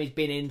first time he's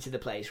been into the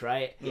place,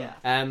 right?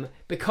 Yeah.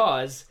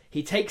 Because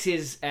he takes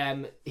his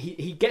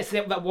he gets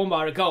that 1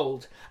 bar of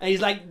gold, and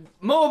he's like,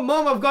 "Mom,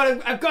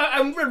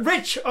 I'm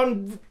rich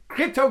on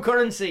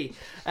cryptocurrency."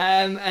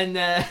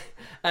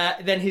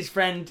 Then his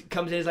friend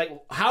comes in and is like,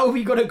 "How have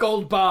you got a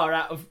gold bar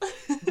out of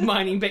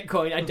mining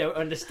Bitcoin? I don't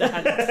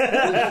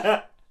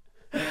understand."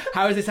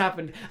 How has this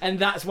happened? And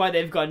that's why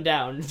they've gone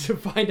down to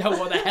find out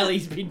what the hell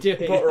he's been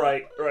doing. But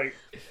right.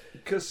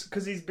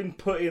 Because he's been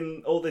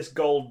putting all this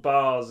gold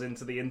bars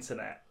into the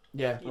internet,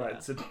 Yeah.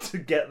 right, to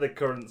get the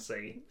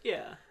currency.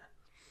 Yeah.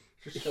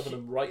 Just shoving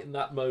them right in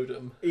that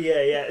modem.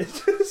 Yeah.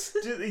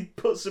 He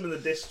puts them in the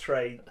disk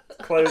tray,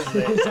 closes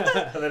it,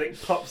 and then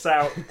it pops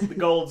out. The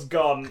gold's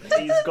gone.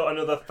 He's got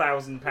another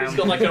 £1,000. He's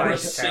got like a bank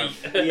receipt.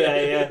 account.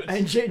 Yeah.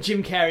 And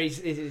Jim Carrey's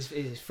is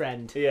his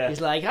friend. Yeah. He's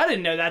like, I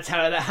didn't know that's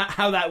how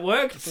that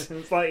worked.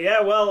 It's like,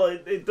 yeah, well,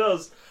 it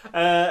does.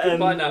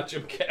 Goodbye now,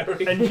 Jim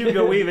Carrey. And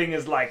Hugo Weaving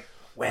is like,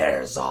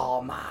 "Where's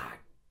all my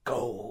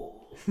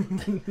gold,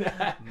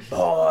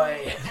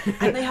 boy?"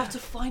 And they have to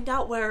find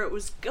out where it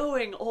was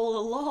going all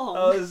along.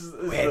 Oh, this is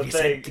the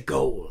thing.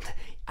 gold?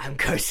 I'm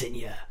cursing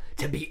you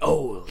to be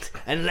old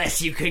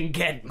unless you can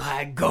get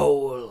my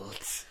gold.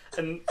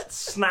 And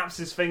snaps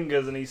his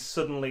fingers, and he's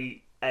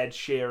suddenly Ed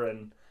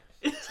Sheeran.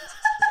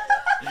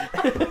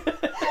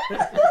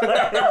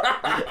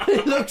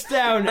 He looks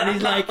down and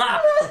he's like,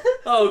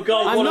 Oh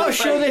God! I'm what a not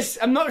sure face.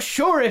 I'm not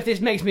sure if this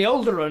makes me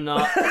older or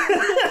not.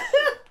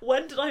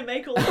 When did I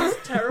make all these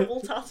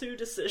terrible tattoo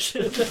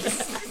decisions?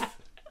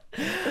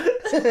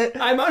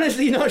 I'm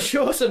honestly not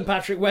sure, St.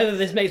 Patrick, whether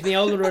this makes me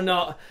older or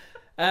not.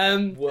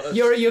 Worse.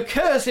 Your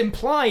curse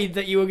implied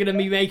that you were going to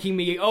be making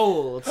me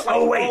old.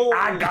 Oh wait,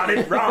 I got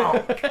it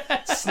wrong.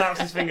 Snaps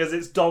his fingers.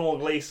 It's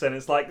Donald Gleeson.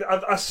 It's like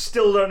I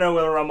still don't know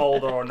whether I'm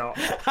older or not.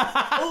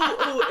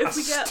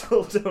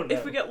 Still don't know.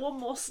 If we get one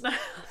more snap,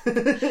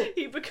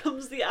 he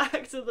becomes the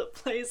actor that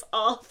plays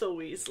Arthur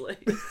Weasley.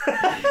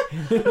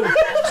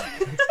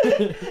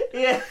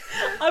 Yeah,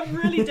 I'm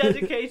really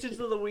dedicated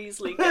to the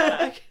Weasley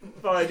gag.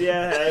 fine.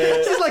 Yeah.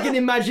 This is like an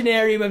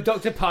Imaginarium of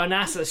Dr.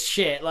 Parnassus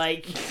shit.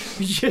 Like,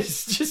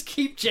 just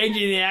keep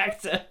changing the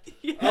actor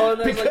Oh,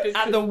 and there's like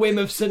at the whim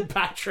of St.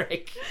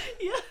 Patrick.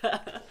 Yeah.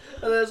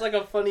 And there's like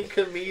a funny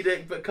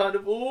comedic but kind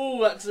of, ooh,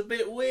 that's a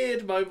bit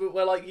weird moment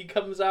where like he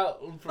comes out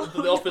from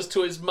the office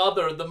to his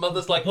mother and the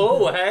mother's like,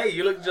 oh, hey,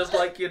 you look just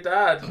like your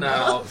dad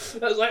now.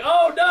 And it's like,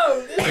 oh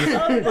no, this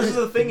is This is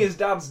the thing. His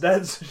dad's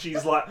dead. So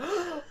she's like,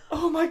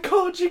 oh my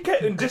god, you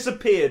came and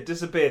disappeared.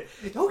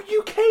 Oh,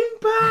 you came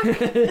back.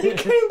 You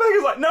came back.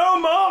 He's like, no,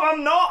 Mom,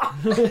 I'm not.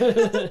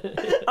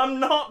 I'm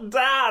not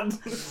Dad.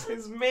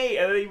 It's me.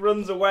 And then he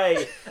runs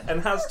away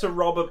and has to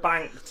rob a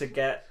bank to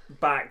get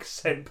back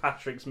St.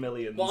 Patrick's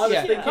millions. Well, I was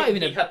Yeah, not thinking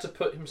even he had to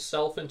put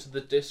himself into the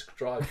disk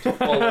drive to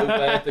follow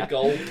where the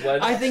gold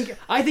went. I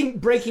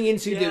think breaking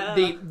into Yeah.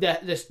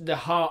 the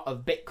heart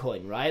of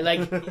Bitcoin, right?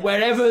 Like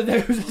wherever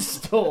those are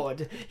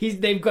stored,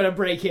 they've got to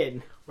break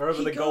in. Wherever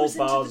He the gold goes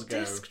bars into the go.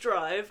 disk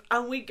drive,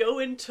 and we go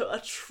into a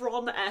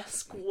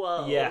Tron-esque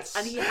world. Yes.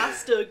 And he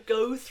has to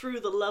go through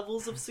the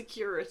levels of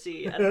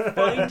security and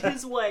find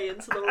his way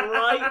into the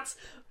right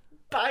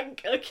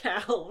bank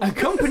account.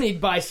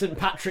 Accompanied by St.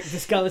 Patrick the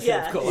Skeleton,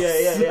 Yeah. of course.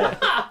 Yeah.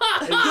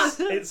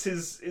 it's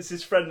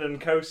his friend and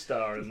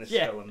co-star in this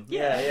Yeah. film.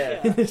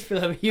 Yeah. In this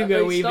film, And Hugo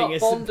they Weaving start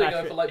is St. bonding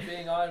Patrick. over like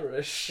being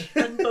Irish.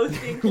 And both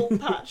being called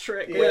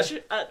Patrick, Yeah. which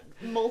at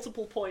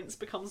multiple points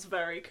becomes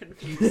very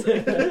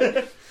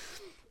confusing.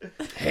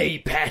 Hey,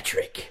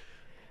 Patrick.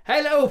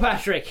 Hello,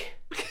 Patrick.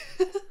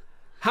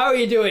 How are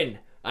you doing?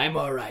 I'm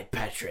all right,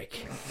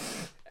 Patrick.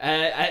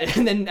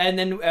 And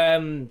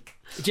then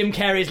Jim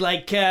Carrey's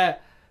like,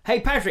 hey,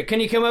 Patrick, can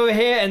you come over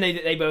here? And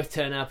they both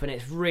turn up, and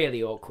it's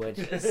really awkward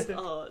It's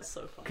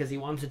so fun. because he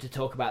wanted to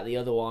talk about the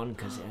other one.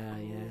 Because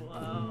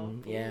Wow.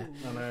 yeah.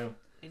 I know.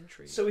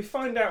 Intrigue. So we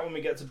find out when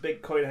we get to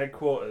Bitcoin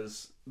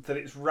headquarters that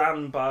it's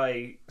ran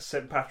by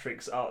St.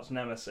 Patrick's arch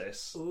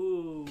nemesis,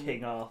 Ooh.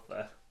 King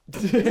Arthur.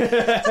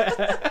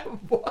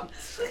 What?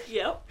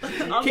 Yep.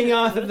 King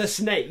Arthur the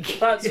Snake.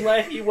 That's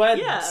where he went.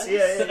 Yeah.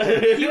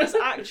 Yeah. He was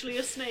actually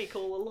a snake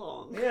all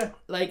along. Yeah.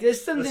 Like there's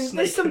The something. snake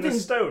There's something. and the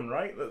stone,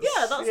 right?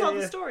 Yeah, that's how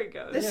the story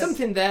goes. There's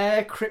something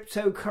there.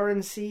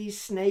 Cryptocurrency,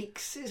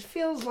 snakes. It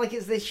feels like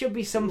there should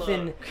be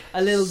something Look.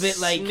 a little bit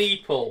like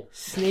Sneeple.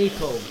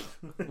 Sneeple.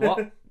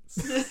 What?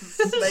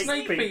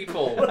 Snake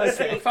people.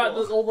 Okay. In fact,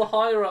 that all the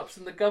higher ups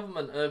in the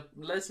government are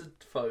lizard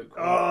folk.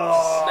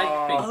 Oh. Snake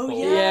Oh people.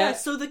 yeah. Yeah.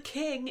 So the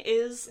king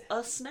is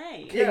a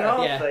snake. King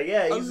Arthur,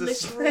 yeah, A he's a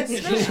literal snake.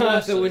 snake. King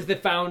Arthur was the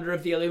founder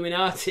of the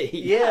Illuminati.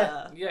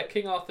 Yeah. Yeah,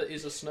 King Arthur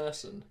is a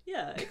Snurson.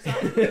 Yeah,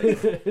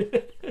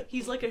 exactly.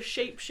 He's like a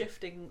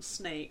shape-shifting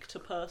snake to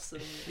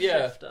person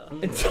Yeah. shifter.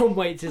 And Tom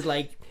Waits is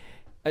like,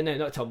 no,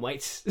 not Tom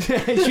Waits.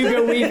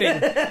 Hugo Weaving.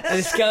 And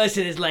the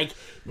skeleton is like,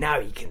 now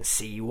you can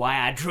see why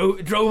I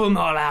drove them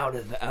all out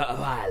of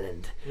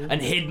Ireland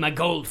and hid my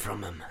gold from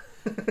them.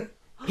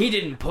 He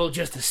didn't pull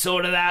just a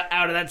sword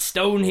out of that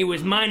stone. He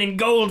was mining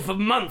gold for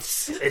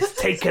months. It's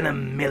taken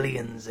him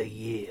millions of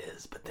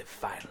years, but they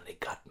finally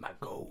got my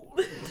gold.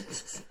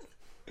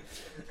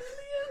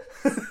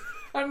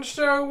 And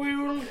so we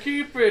will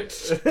keep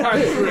it,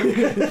 Patrick.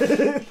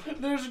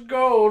 This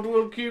gold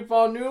will keep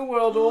our New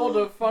World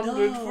Order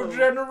funded No. for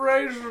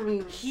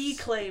generations. He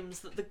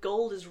claims that the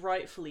gold is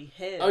rightfully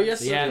his. Oh,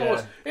 yes, Yeah. of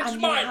course. It's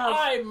And you mine. have-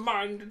 I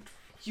mined it.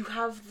 You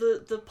have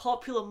the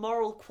popular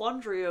moral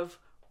quandary of,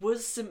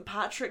 was St.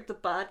 Patrick the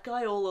bad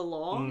guy all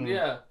along?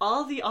 Yeah.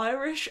 Are the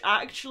Irish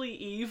actually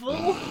evil?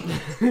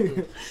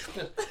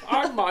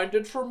 I mined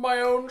it from my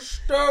own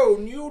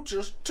stone. You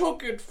just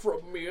took it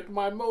from me at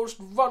my most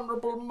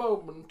vulnerable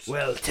moment.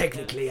 Well,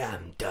 technically,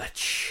 I'm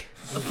Dutch.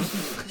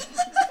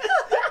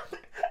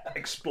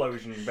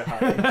 Explosion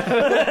behind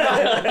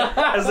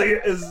as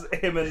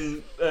him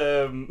and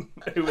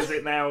who is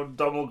it now,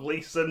 Donald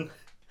Gleeson,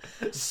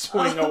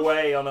 swing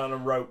away on a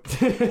rope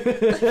through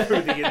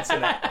the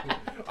internet.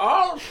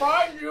 I'll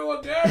find you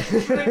again,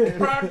 St.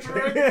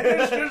 Patrick.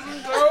 This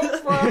isn't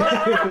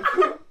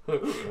over.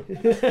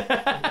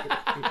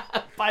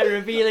 By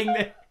revealing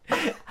the...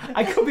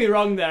 I could be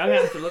wrong there. I'm going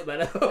to have to look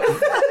that up.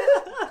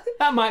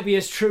 That might be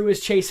as true as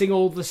chasing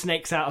all the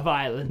snakes out of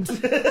Ireland.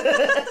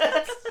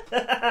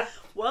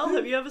 Well,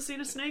 have you ever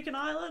seen a snake in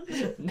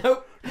Ireland?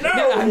 Nope. No,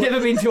 I've never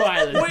been to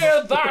Ireland.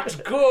 We're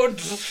that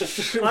good.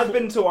 I've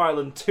been to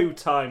Ireland 2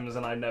 times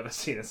and I've never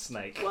seen a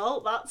snake. Well,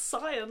 that's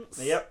science.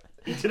 Yep.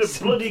 He did a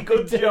bloody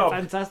good Did a job.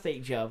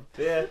 fantastic job.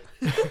 Yeah.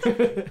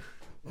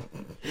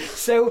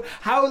 So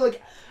how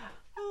like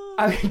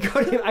I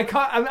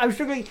can't. I'm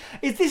struggling.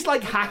 Is this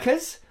like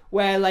Hackers,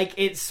 where like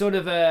it's sort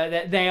of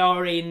they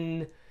are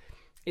in?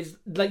 It's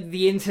like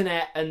the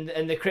internet and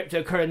the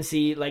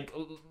cryptocurrency like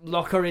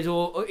locker is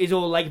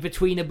all like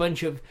between a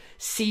bunch of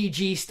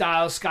CG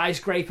style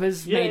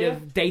skyscrapers made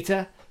of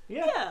data.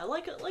 Yeah,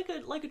 like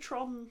a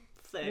Tron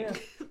thing. Yeah.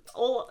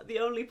 The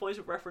only point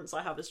of reference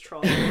I have is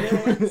Tron.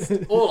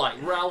 Or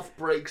like Ralph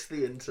breaks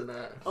the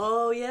internet.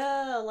 Oh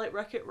yeah, like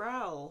Wreck-It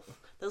Ralph.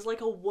 There's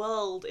like a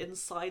world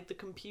inside the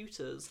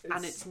computers,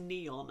 and it's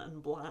neon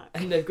and black.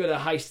 And they've got to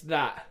heist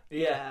that.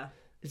 Yeah.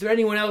 Is there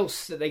anyone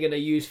else that they're going to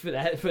use for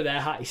their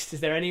heist? Is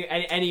there any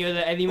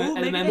other Ooh,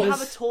 maybe members? they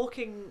have a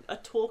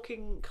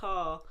talking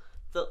car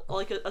that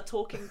like a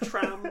talking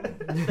tram thing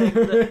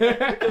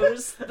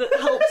that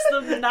helps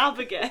them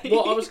navigate.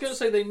 Well, I was going to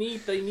say they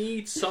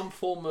need some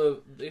form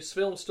of this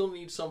film still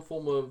needs some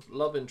form of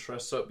love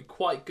interest, so it'd be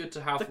quite good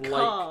to have the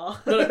like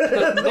car. no,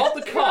 not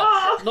the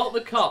car, not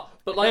the car,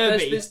 but like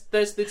Herbie.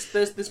 there's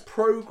this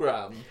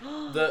program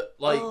that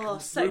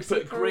like sexy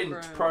Rupert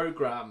Grint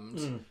program.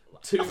 programmed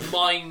to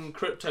mine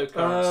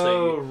cryptocurrency,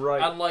 Oh,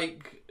 right. and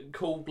like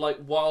called like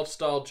Wild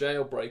Style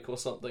Jailbreak or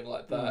something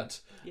like that.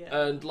 Yeah.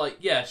 And like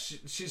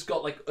she's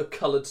got like a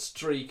coloured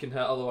streak in her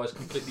otherwise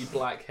completely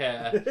black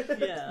hair.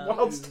 Yeah.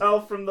 Wild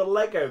Style from the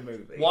Lego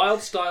movie.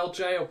 Wild Style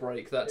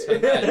Jailbreak, that's her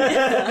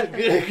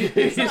name.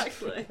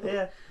 Exactly.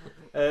 Yeah.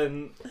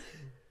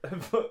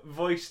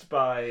 Voiced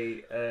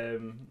by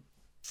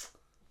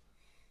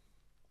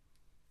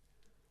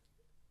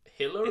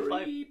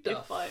Hillary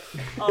Duff.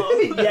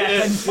 Oh,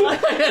 yes.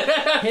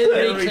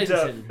 Hillary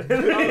Duff. Clinton.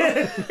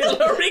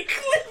 Hillary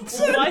Clinton.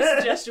 Well, my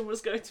suggestion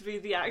was going to be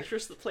the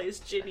actress that plays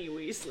Ginny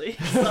Weasley.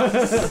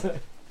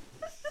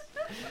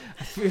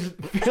 I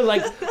feel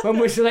like when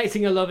we're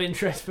selecting a love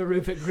interest for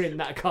Rupert Grint,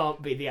 that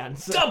can't be the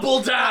answer.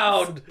 Double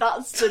down.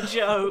 That's the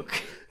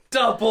joke.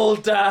 Double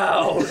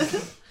down.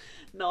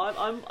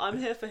 No, I'm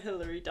here for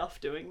Hillary Duff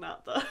doing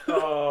that though.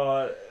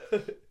 Oh,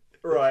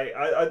 right.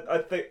 I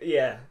think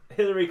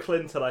Hillary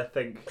Clinton. I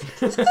think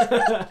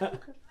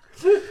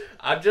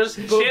I'm just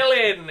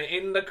chilling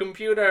in the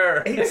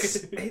computer.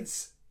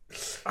 it's.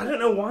 I don't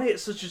know why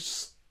it's such a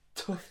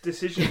tough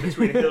decision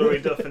between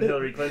Hillary Duff and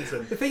Hillary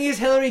Clinton. The thing is,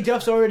 Hillary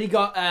Duff's already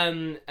got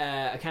a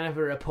kind of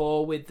a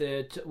rapport with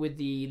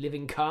the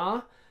living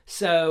car,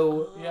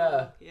 so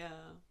Yeah. Yeah.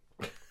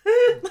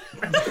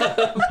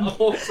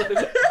 Also,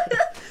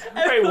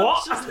 Wait,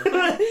 what?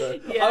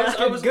 Yeah.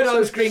 I was good also-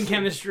 on screen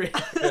chemistry.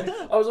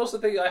 I was also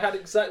thinking I had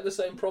exactly the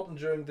same problem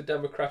during the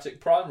Democratic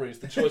primaries.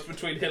 The choice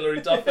between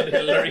Hillary Duff and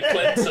Hillary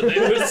Clinton.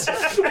 It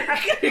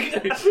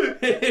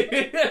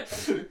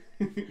was.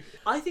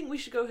 I think we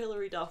should go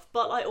Hillary Duff,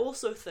 but I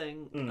also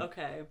think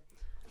okay.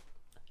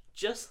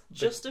 Just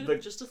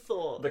a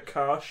thought. The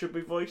car should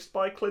be voiced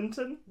by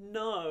Clinton.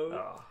 No.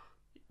 Oh,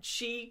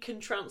 She can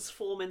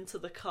transform into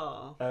the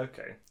car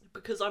okay.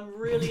 because I'm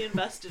really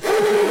invested.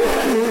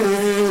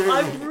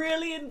 I'm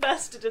really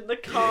invested in the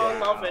car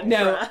love interest.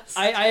 No,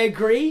 I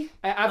agree.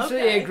 I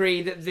absolutely Okay.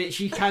 agree that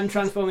she can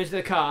transform into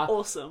the car.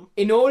 Awesome.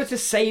 In order to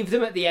save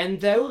them at the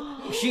end, though,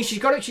 she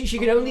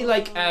can only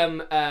like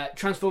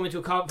transform into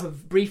a car for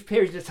brief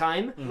periods of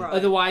time. Right.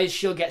 Otherwise,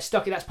 she'll get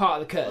stuck. That's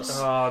part of the curse.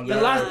 Oh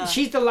no.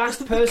 She's the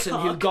last person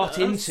who car got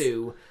curse.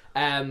 into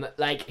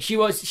like she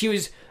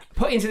was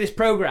put into this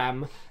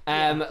program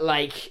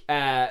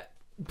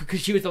because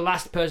she was the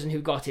last person who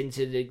got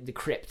into the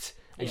crypt,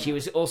 and she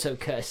was also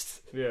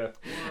cursed Yeah.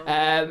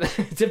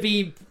 to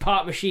be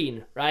part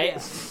machine, right? Yeah.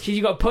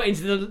 She got put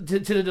into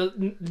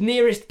the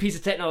nearest piece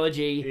of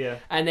technology, Yeah.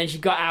 and then she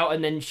got out,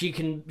 and then she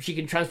can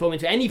transform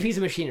into any piece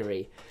of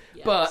machinery.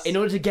 Yes. But in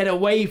order to get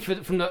away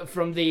from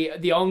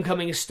the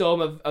oncoming storm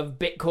of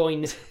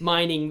Bitcoin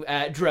mining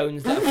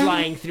drones that are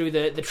flying through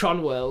the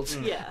Tron world,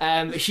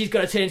 Yeah. she's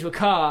got to turn into a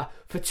car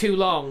for too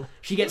long.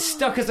 She gets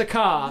stuck as a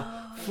car,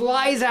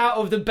 flies out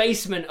of the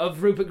basement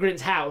of Rupert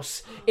Grint's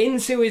house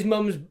into his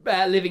mum's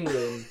living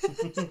room.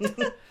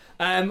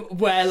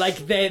 Where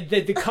like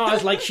the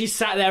car's like she's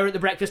sat there at the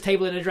breakfast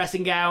table in a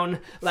dressing gown,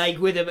 like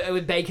with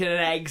bacon and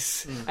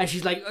eggs, and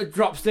she's like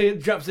drops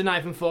the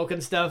knife and fork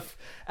and stuff,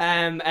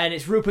 and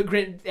it's Rupert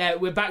Grint.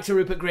 We're back to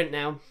Rupert Grint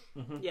now.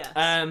 Yes.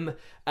 And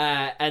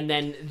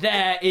then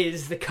there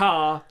is the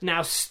car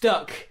now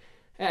stuck.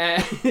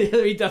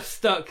 Hillary Duff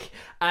stuck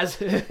as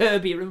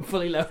Herbie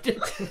fully loaded.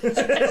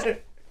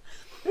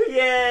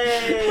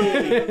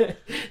 Yay!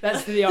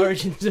 That's the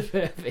origins of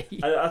Herbie.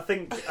 I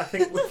think.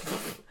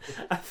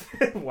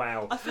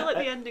 Wow. I feel like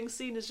the ending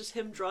scene is just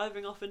him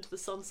driving off into the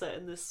sunset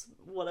in this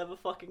whatever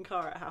fucking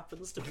car it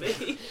happens to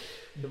be.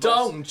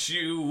 Don't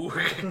you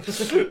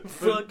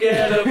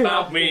forget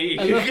about me.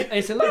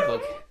 It's a love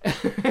book.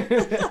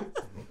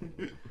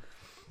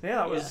 Yeah,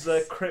 that was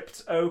Yes.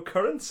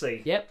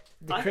 cryptocurrency. Yep,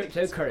 the I think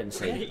it's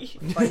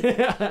cryptocurrency.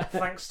 great.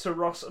 Thanks to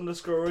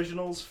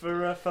Ross_Originals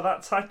for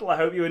that title. I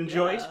hope you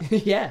enjoyed. Yeah.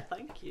 Yeah.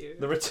 Thank you.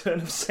 The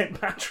Return of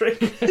St. Patrick.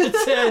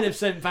 Return of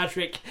St.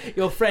 Patrick,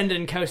 your friend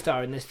and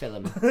co-star in this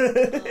film.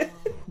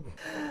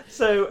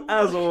 So,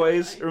 as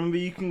always, remember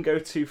you can go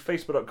to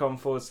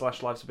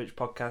facebook.com/Life's a Pitch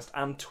podcast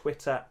and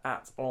Twitter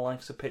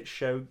 @Life's a Pitch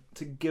show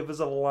to give us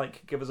a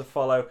like, give us a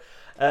follow.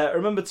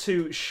 Remember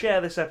to share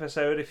this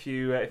episode if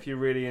you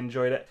really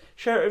enjoyed it.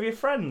 Share it with your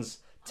friends.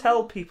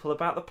 Tell people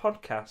about the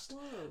podcast. Whoa.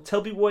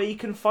 Tell people where you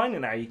can find it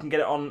now. You can get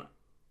it on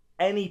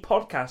any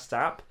podcast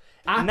app.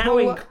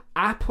 Apple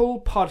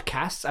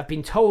Podcasts. I've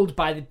been told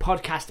by the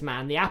podcast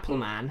man, the Apple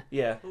man,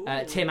 Yeah.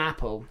 Tim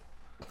Apple,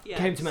 Yes.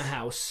 came to my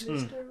house,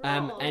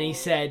 and he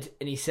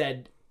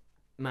said,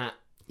 Matt,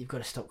 you've got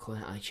to stop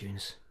calling it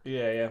iTunes.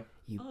 Yeah.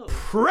 You Oh.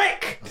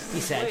 prick! He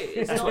said. Wait,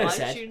 it's That's not what he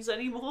said. iTunes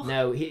anymore?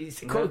 No, you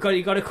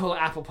got to call it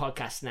Apple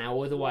Podcasts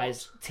now,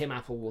 otherwise Tim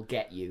Apple will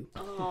get you.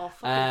 Oh,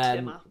 fucking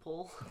Tim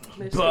Apple.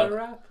 But-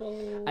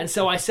 Apple. And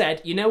so I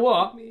said, you know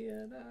what? Me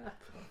an app.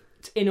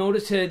 In order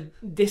to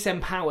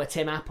disempower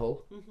Tim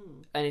Apple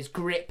Mm-hmm. and his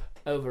grip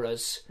over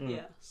us,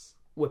 Yes.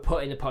 we're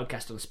putting the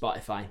podcast on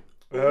Spotify.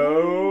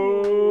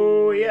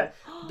 Oh, yeah.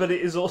 But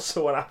it is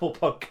also an Apple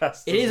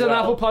podcast. It is on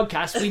Apple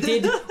Podcasts.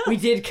 We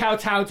did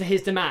kowtow to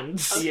his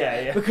demands.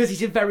 Yeah. Because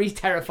he's a very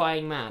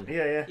terrifying man.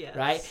 Yeah. Yes.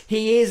 Right?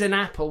 He is an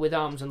apple with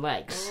arms and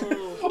legs.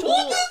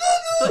 Oh,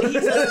 but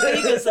he's as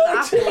big as an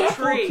apple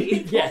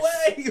tree. Yes.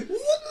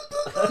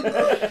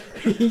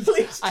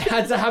 I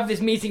had to have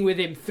this meeting with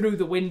him through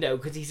the window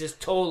because he's as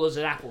tall as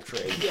an apple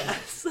tree.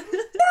 Yes.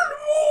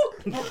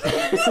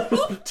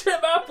 Tim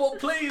Apple,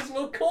 please.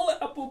 We'll call it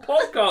Apple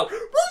Podcast.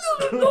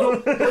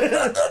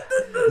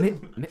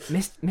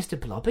 Mr.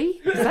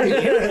 Blobby? Is that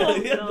you? Oh,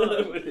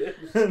 no.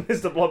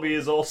 Mr. Blobby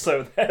is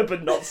also there,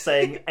 but not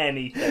saying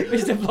anything.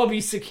 Mr.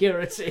 Blobby's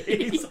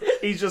security.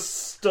 He's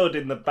just stood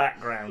in the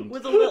background.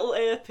 With a little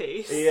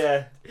earpiece.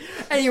 Yeah.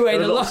 Anyway,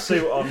 With a the little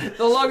suit on.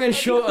 long and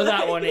short of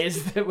that one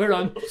is that we're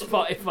on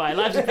Spotify.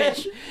 Life's a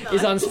Pitch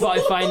is on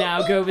Spotify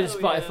now. Go over to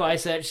Spotify,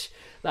 search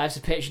Life's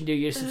a Pitch and do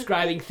your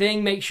subscribing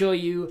thing. Make sure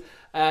you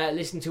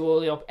listen to all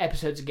the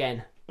episodes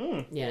again.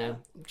 You know,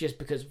 just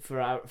because for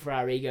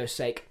our ego's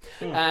sake.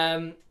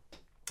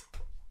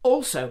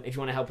 Also, if you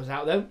want to help us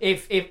out though,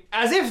 if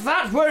as if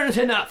that weren't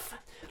enough,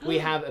 we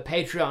have a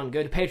Patreon.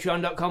 Go to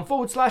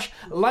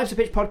patreon.com/Life's a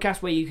Pitch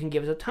podcast, where you can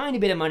give us a tiny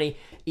bit of money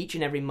each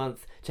and every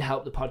month to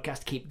help the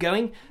podcast keep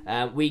going.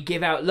 We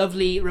give out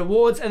lovely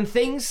rewards and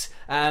things.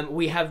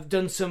 We have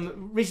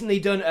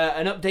recently done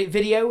an update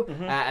video,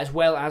 as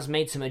well as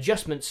made some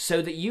adjustments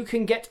so that you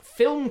can get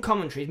film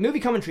commentaries, movie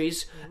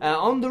commentaries,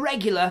 on the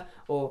regular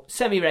or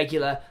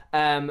semi-regular,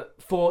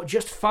 for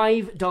just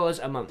 $5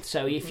 a month.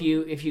 So if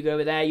you go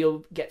over there,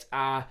 you'll get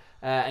our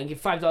and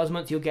give $5 a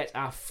month, you'll get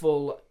our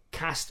full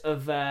cast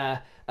of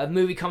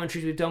movie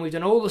commentaries we've done. We've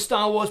done all the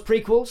Star Wars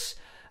prequels,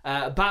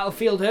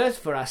 Battlefield Earth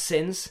for our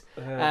sins,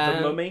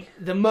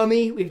 The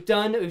Mummy we've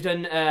done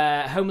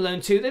Home Alone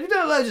 2. We've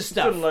done loads of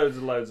stuff. Done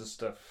loads of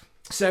stuff.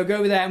 So go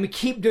over there, and we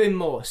keep doing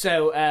more.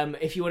 So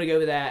if you want to go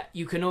over there,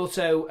 you can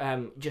also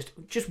just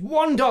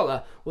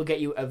 $1 will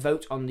get you a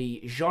vote on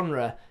the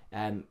genre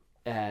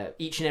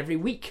each and every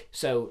week.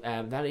 So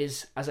that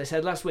is, as I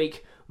said last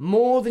week,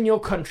 more than your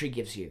country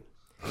gives you.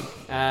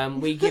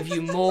 We give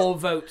you more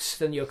votes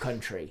than your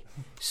country.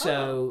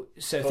 So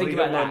think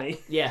your about money.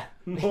 that. Yeah.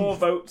 More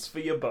votes for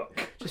your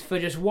buck. For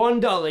just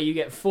 $1, you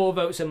get 4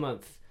 votes a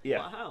month. Yeah.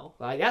 Wow.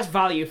 Like, that's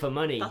value for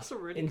money. That's a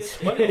really good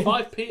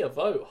 25p a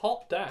vote.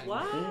 Hot dang.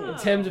 Wow. In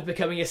terms of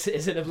becoming a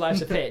citizen of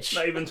Life's a Pitch.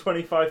 Not even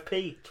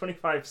 25p.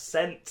 25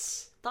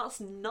 cents. That's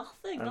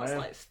nothing. I That's know.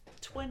 like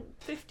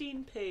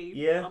 15p.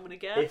 Yeah. I'm gonna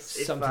guess.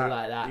 Something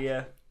like that.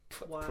 Yeah.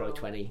 Wow. Probably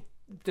 20.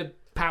 The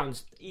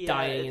pound's Yeah,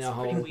 dying in it's a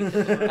hole. pretty weak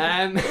at the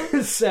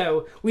moment.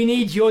 So we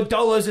need your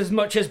dollars as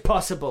much as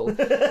possible.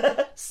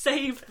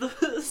 Save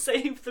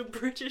the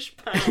British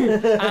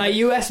pound. Our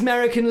US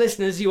American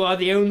listeners, you are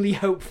the only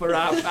hope for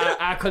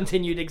our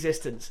continued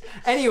existence.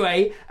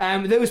 Anyway,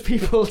 those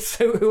people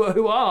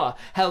who are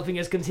helping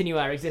us continue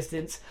our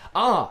existence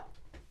are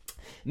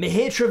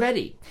Mihir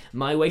Trivedi,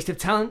 My Waste of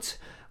Talent.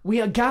 We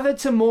are gathered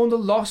to mourn the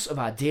loss of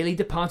our dearly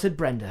departed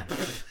Brenda.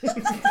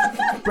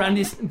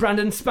 Brandon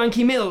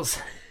Spanky Mills.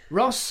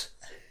 Ross,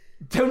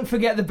 don't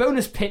forget the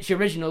bonus pitch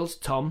originals,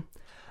 Tom.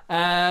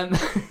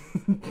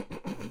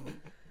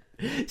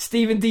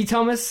 Stephen D.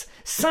 Thomas.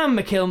 Sam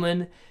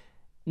McKillman.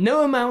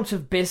 No amount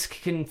of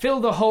bisque can fill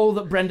the hole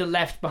that Brenda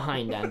left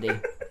behind, Andy.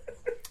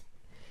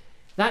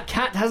 That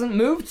cat hasn't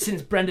moved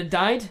since Brenda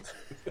died.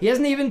 He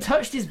hasn't even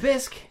touched his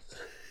bisque.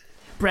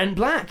 Brent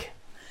Black.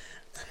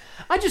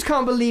 I just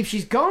can't believe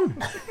she's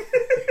gone.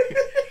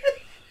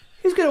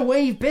 Who's going to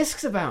wave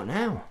bisques about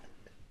now?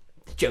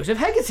 Joseph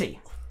Hegarty.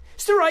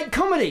 It's to write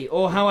comedy,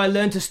 or how I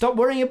learned to stop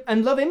worrying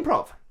and love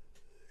improv.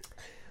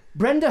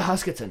 Brenda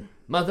Huskerton.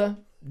 Mother,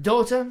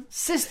 daughter,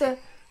 sister,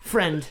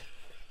 friend,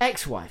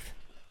 ex-wife.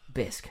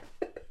 Bisque.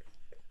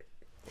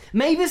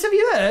 Mavis, have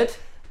you heard?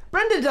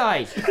 Brenda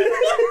died.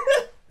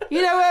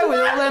 You know her with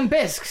all them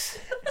bisques.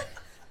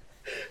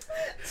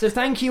 So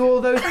thank you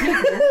all those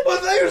people.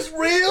 Were those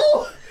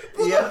real?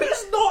 Yeah.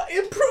 It's not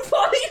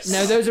improvised.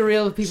 No, those are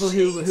real people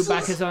who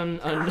back us on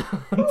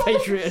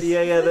Patreon.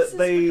 Yeah, This that is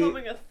they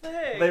becoming a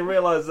thing. they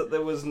realised that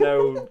there was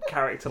no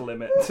character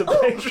limit to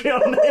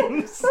Patreon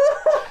names.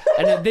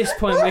 And at this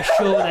point, we're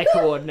sure they're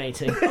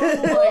coordinating.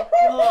 Oh my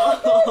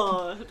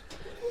god.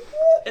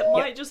 It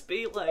might just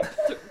be like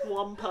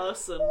one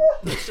person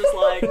that's just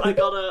like, I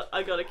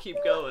gotta keep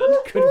going.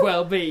 Could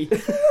well be.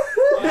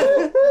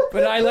 But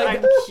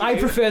Thank I you.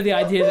 prefer the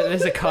idea that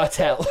there's a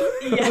cartel.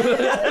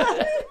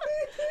 Yeah.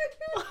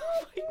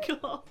 Oh my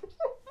god.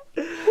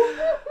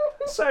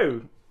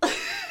 So,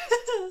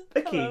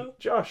 Vicky, Hello.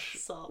 Josh,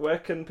 Sup? where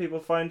can people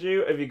find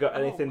you? Have you got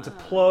Oh, anything to man.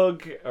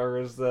 plug, or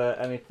is there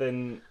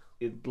anything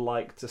you'd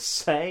like to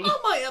say? I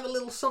might have a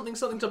little something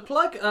to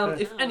plug.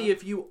 If any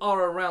of you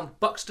are around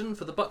Buxton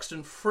for the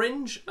Buxton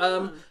Fringe,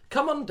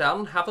 come on down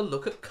and have a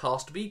look at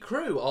Cast v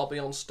Crew. I'll be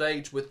on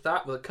stage with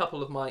that with a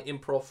couple of my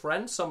improv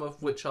friends, some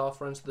of which are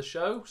friends of the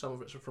show, some of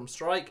which are from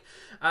Strike,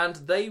 and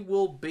they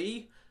will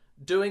be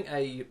doing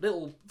a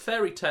little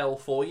fairy tale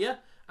for you,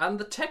 and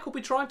the tech will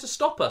be trying to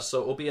stop us, so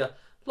it will be a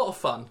lot of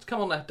fun.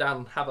 Come on down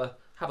and have a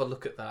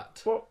look at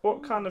that.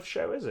 What kind of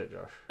show is it,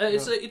 Josh?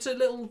 It's a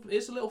little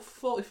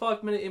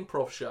 45-minute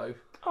improv show.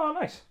 Oh,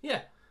 nice.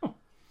 Yeah.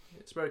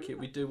 It's very cute.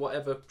 We do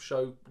whatever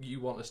show you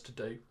want us to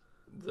do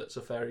that's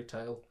a fairy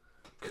tale.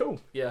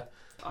 Cool. Yeah.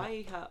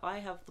 I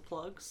have the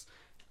plugs.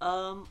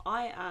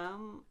 I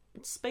am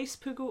Space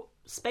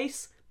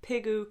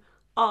Pigu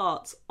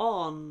Art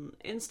on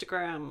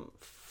Instagram,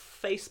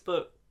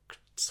 Facebook,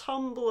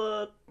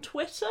 Tumblr,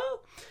 Twitter.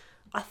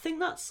 I think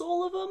that's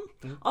all of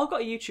them. I've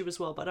got a YouTube as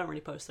well, but I don't really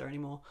post there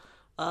anymore.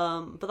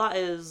 But that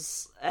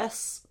is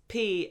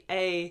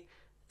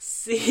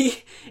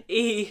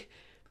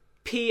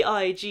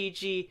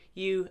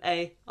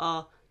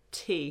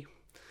SPACEPIGGUART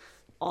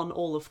on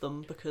all of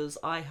them, because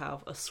I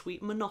have a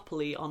sweet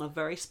monopoly on a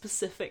very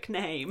specific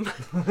name.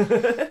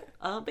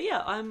 But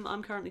yeah,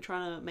 I'm currently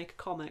trying to make a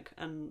comic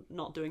and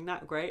not doing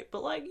that great,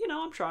 but like, you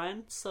know, I'm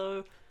trying.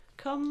 So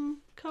come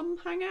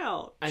hang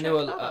out. I Check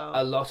know that out.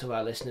 a lot of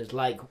our listeners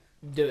like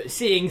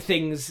seeing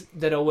things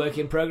that are work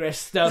in progress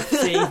stuff,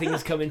 seeing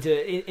things come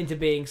into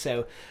being.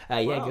 So yeah,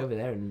 Wow. go over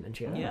there and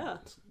check it out. Yeah,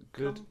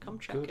 Good, come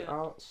check good it.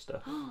 art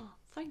stuff.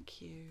 Thank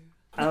you.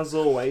 As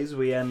always,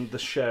 we end the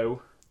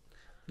show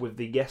with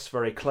the Yes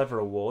Very Clever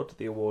Award,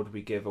 the award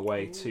we give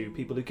away to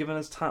people who've given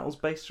us titles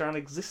based around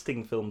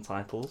existing film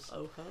titles.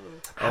 Oh ho.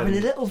 Having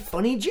a little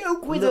funny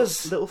joke with little,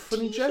 us. Little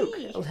funny joke. A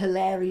little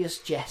hilarious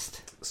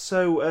jest.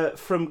 So,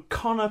 from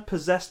Connor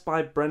possessed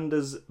by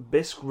Brenda's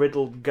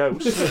bisque-riddled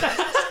ghost.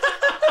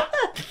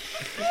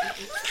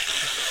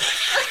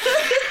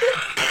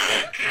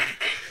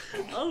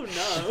 Oh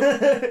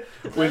no.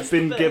 We've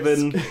been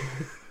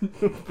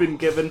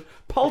given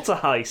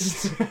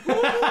Poltergeist,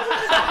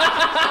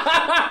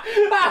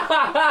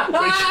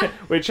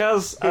 which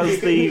as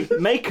the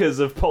makers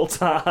of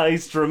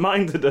Poltergeist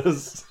reminded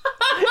us,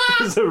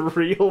 is a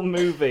real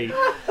movie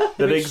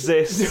that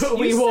exists.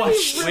 We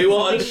watched. We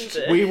watched.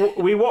 We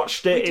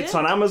watched it. We It's did.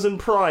 on Amazon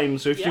Prime.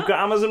 So if Yeah. you've got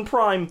Amazon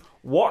Prime,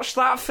 watch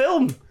that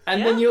film.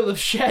 And then you'll have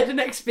shared an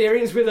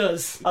experience with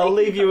us. I'll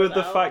leave you with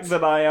the out. fact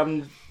that I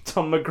am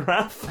Tom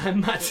McGrath.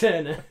 I'm Matt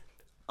Turner.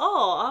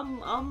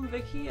 Oh, I'm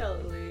Vicky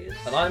Ellies.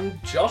 And I'm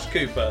Josh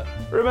Cooper.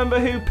 Remember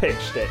who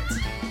pitched it?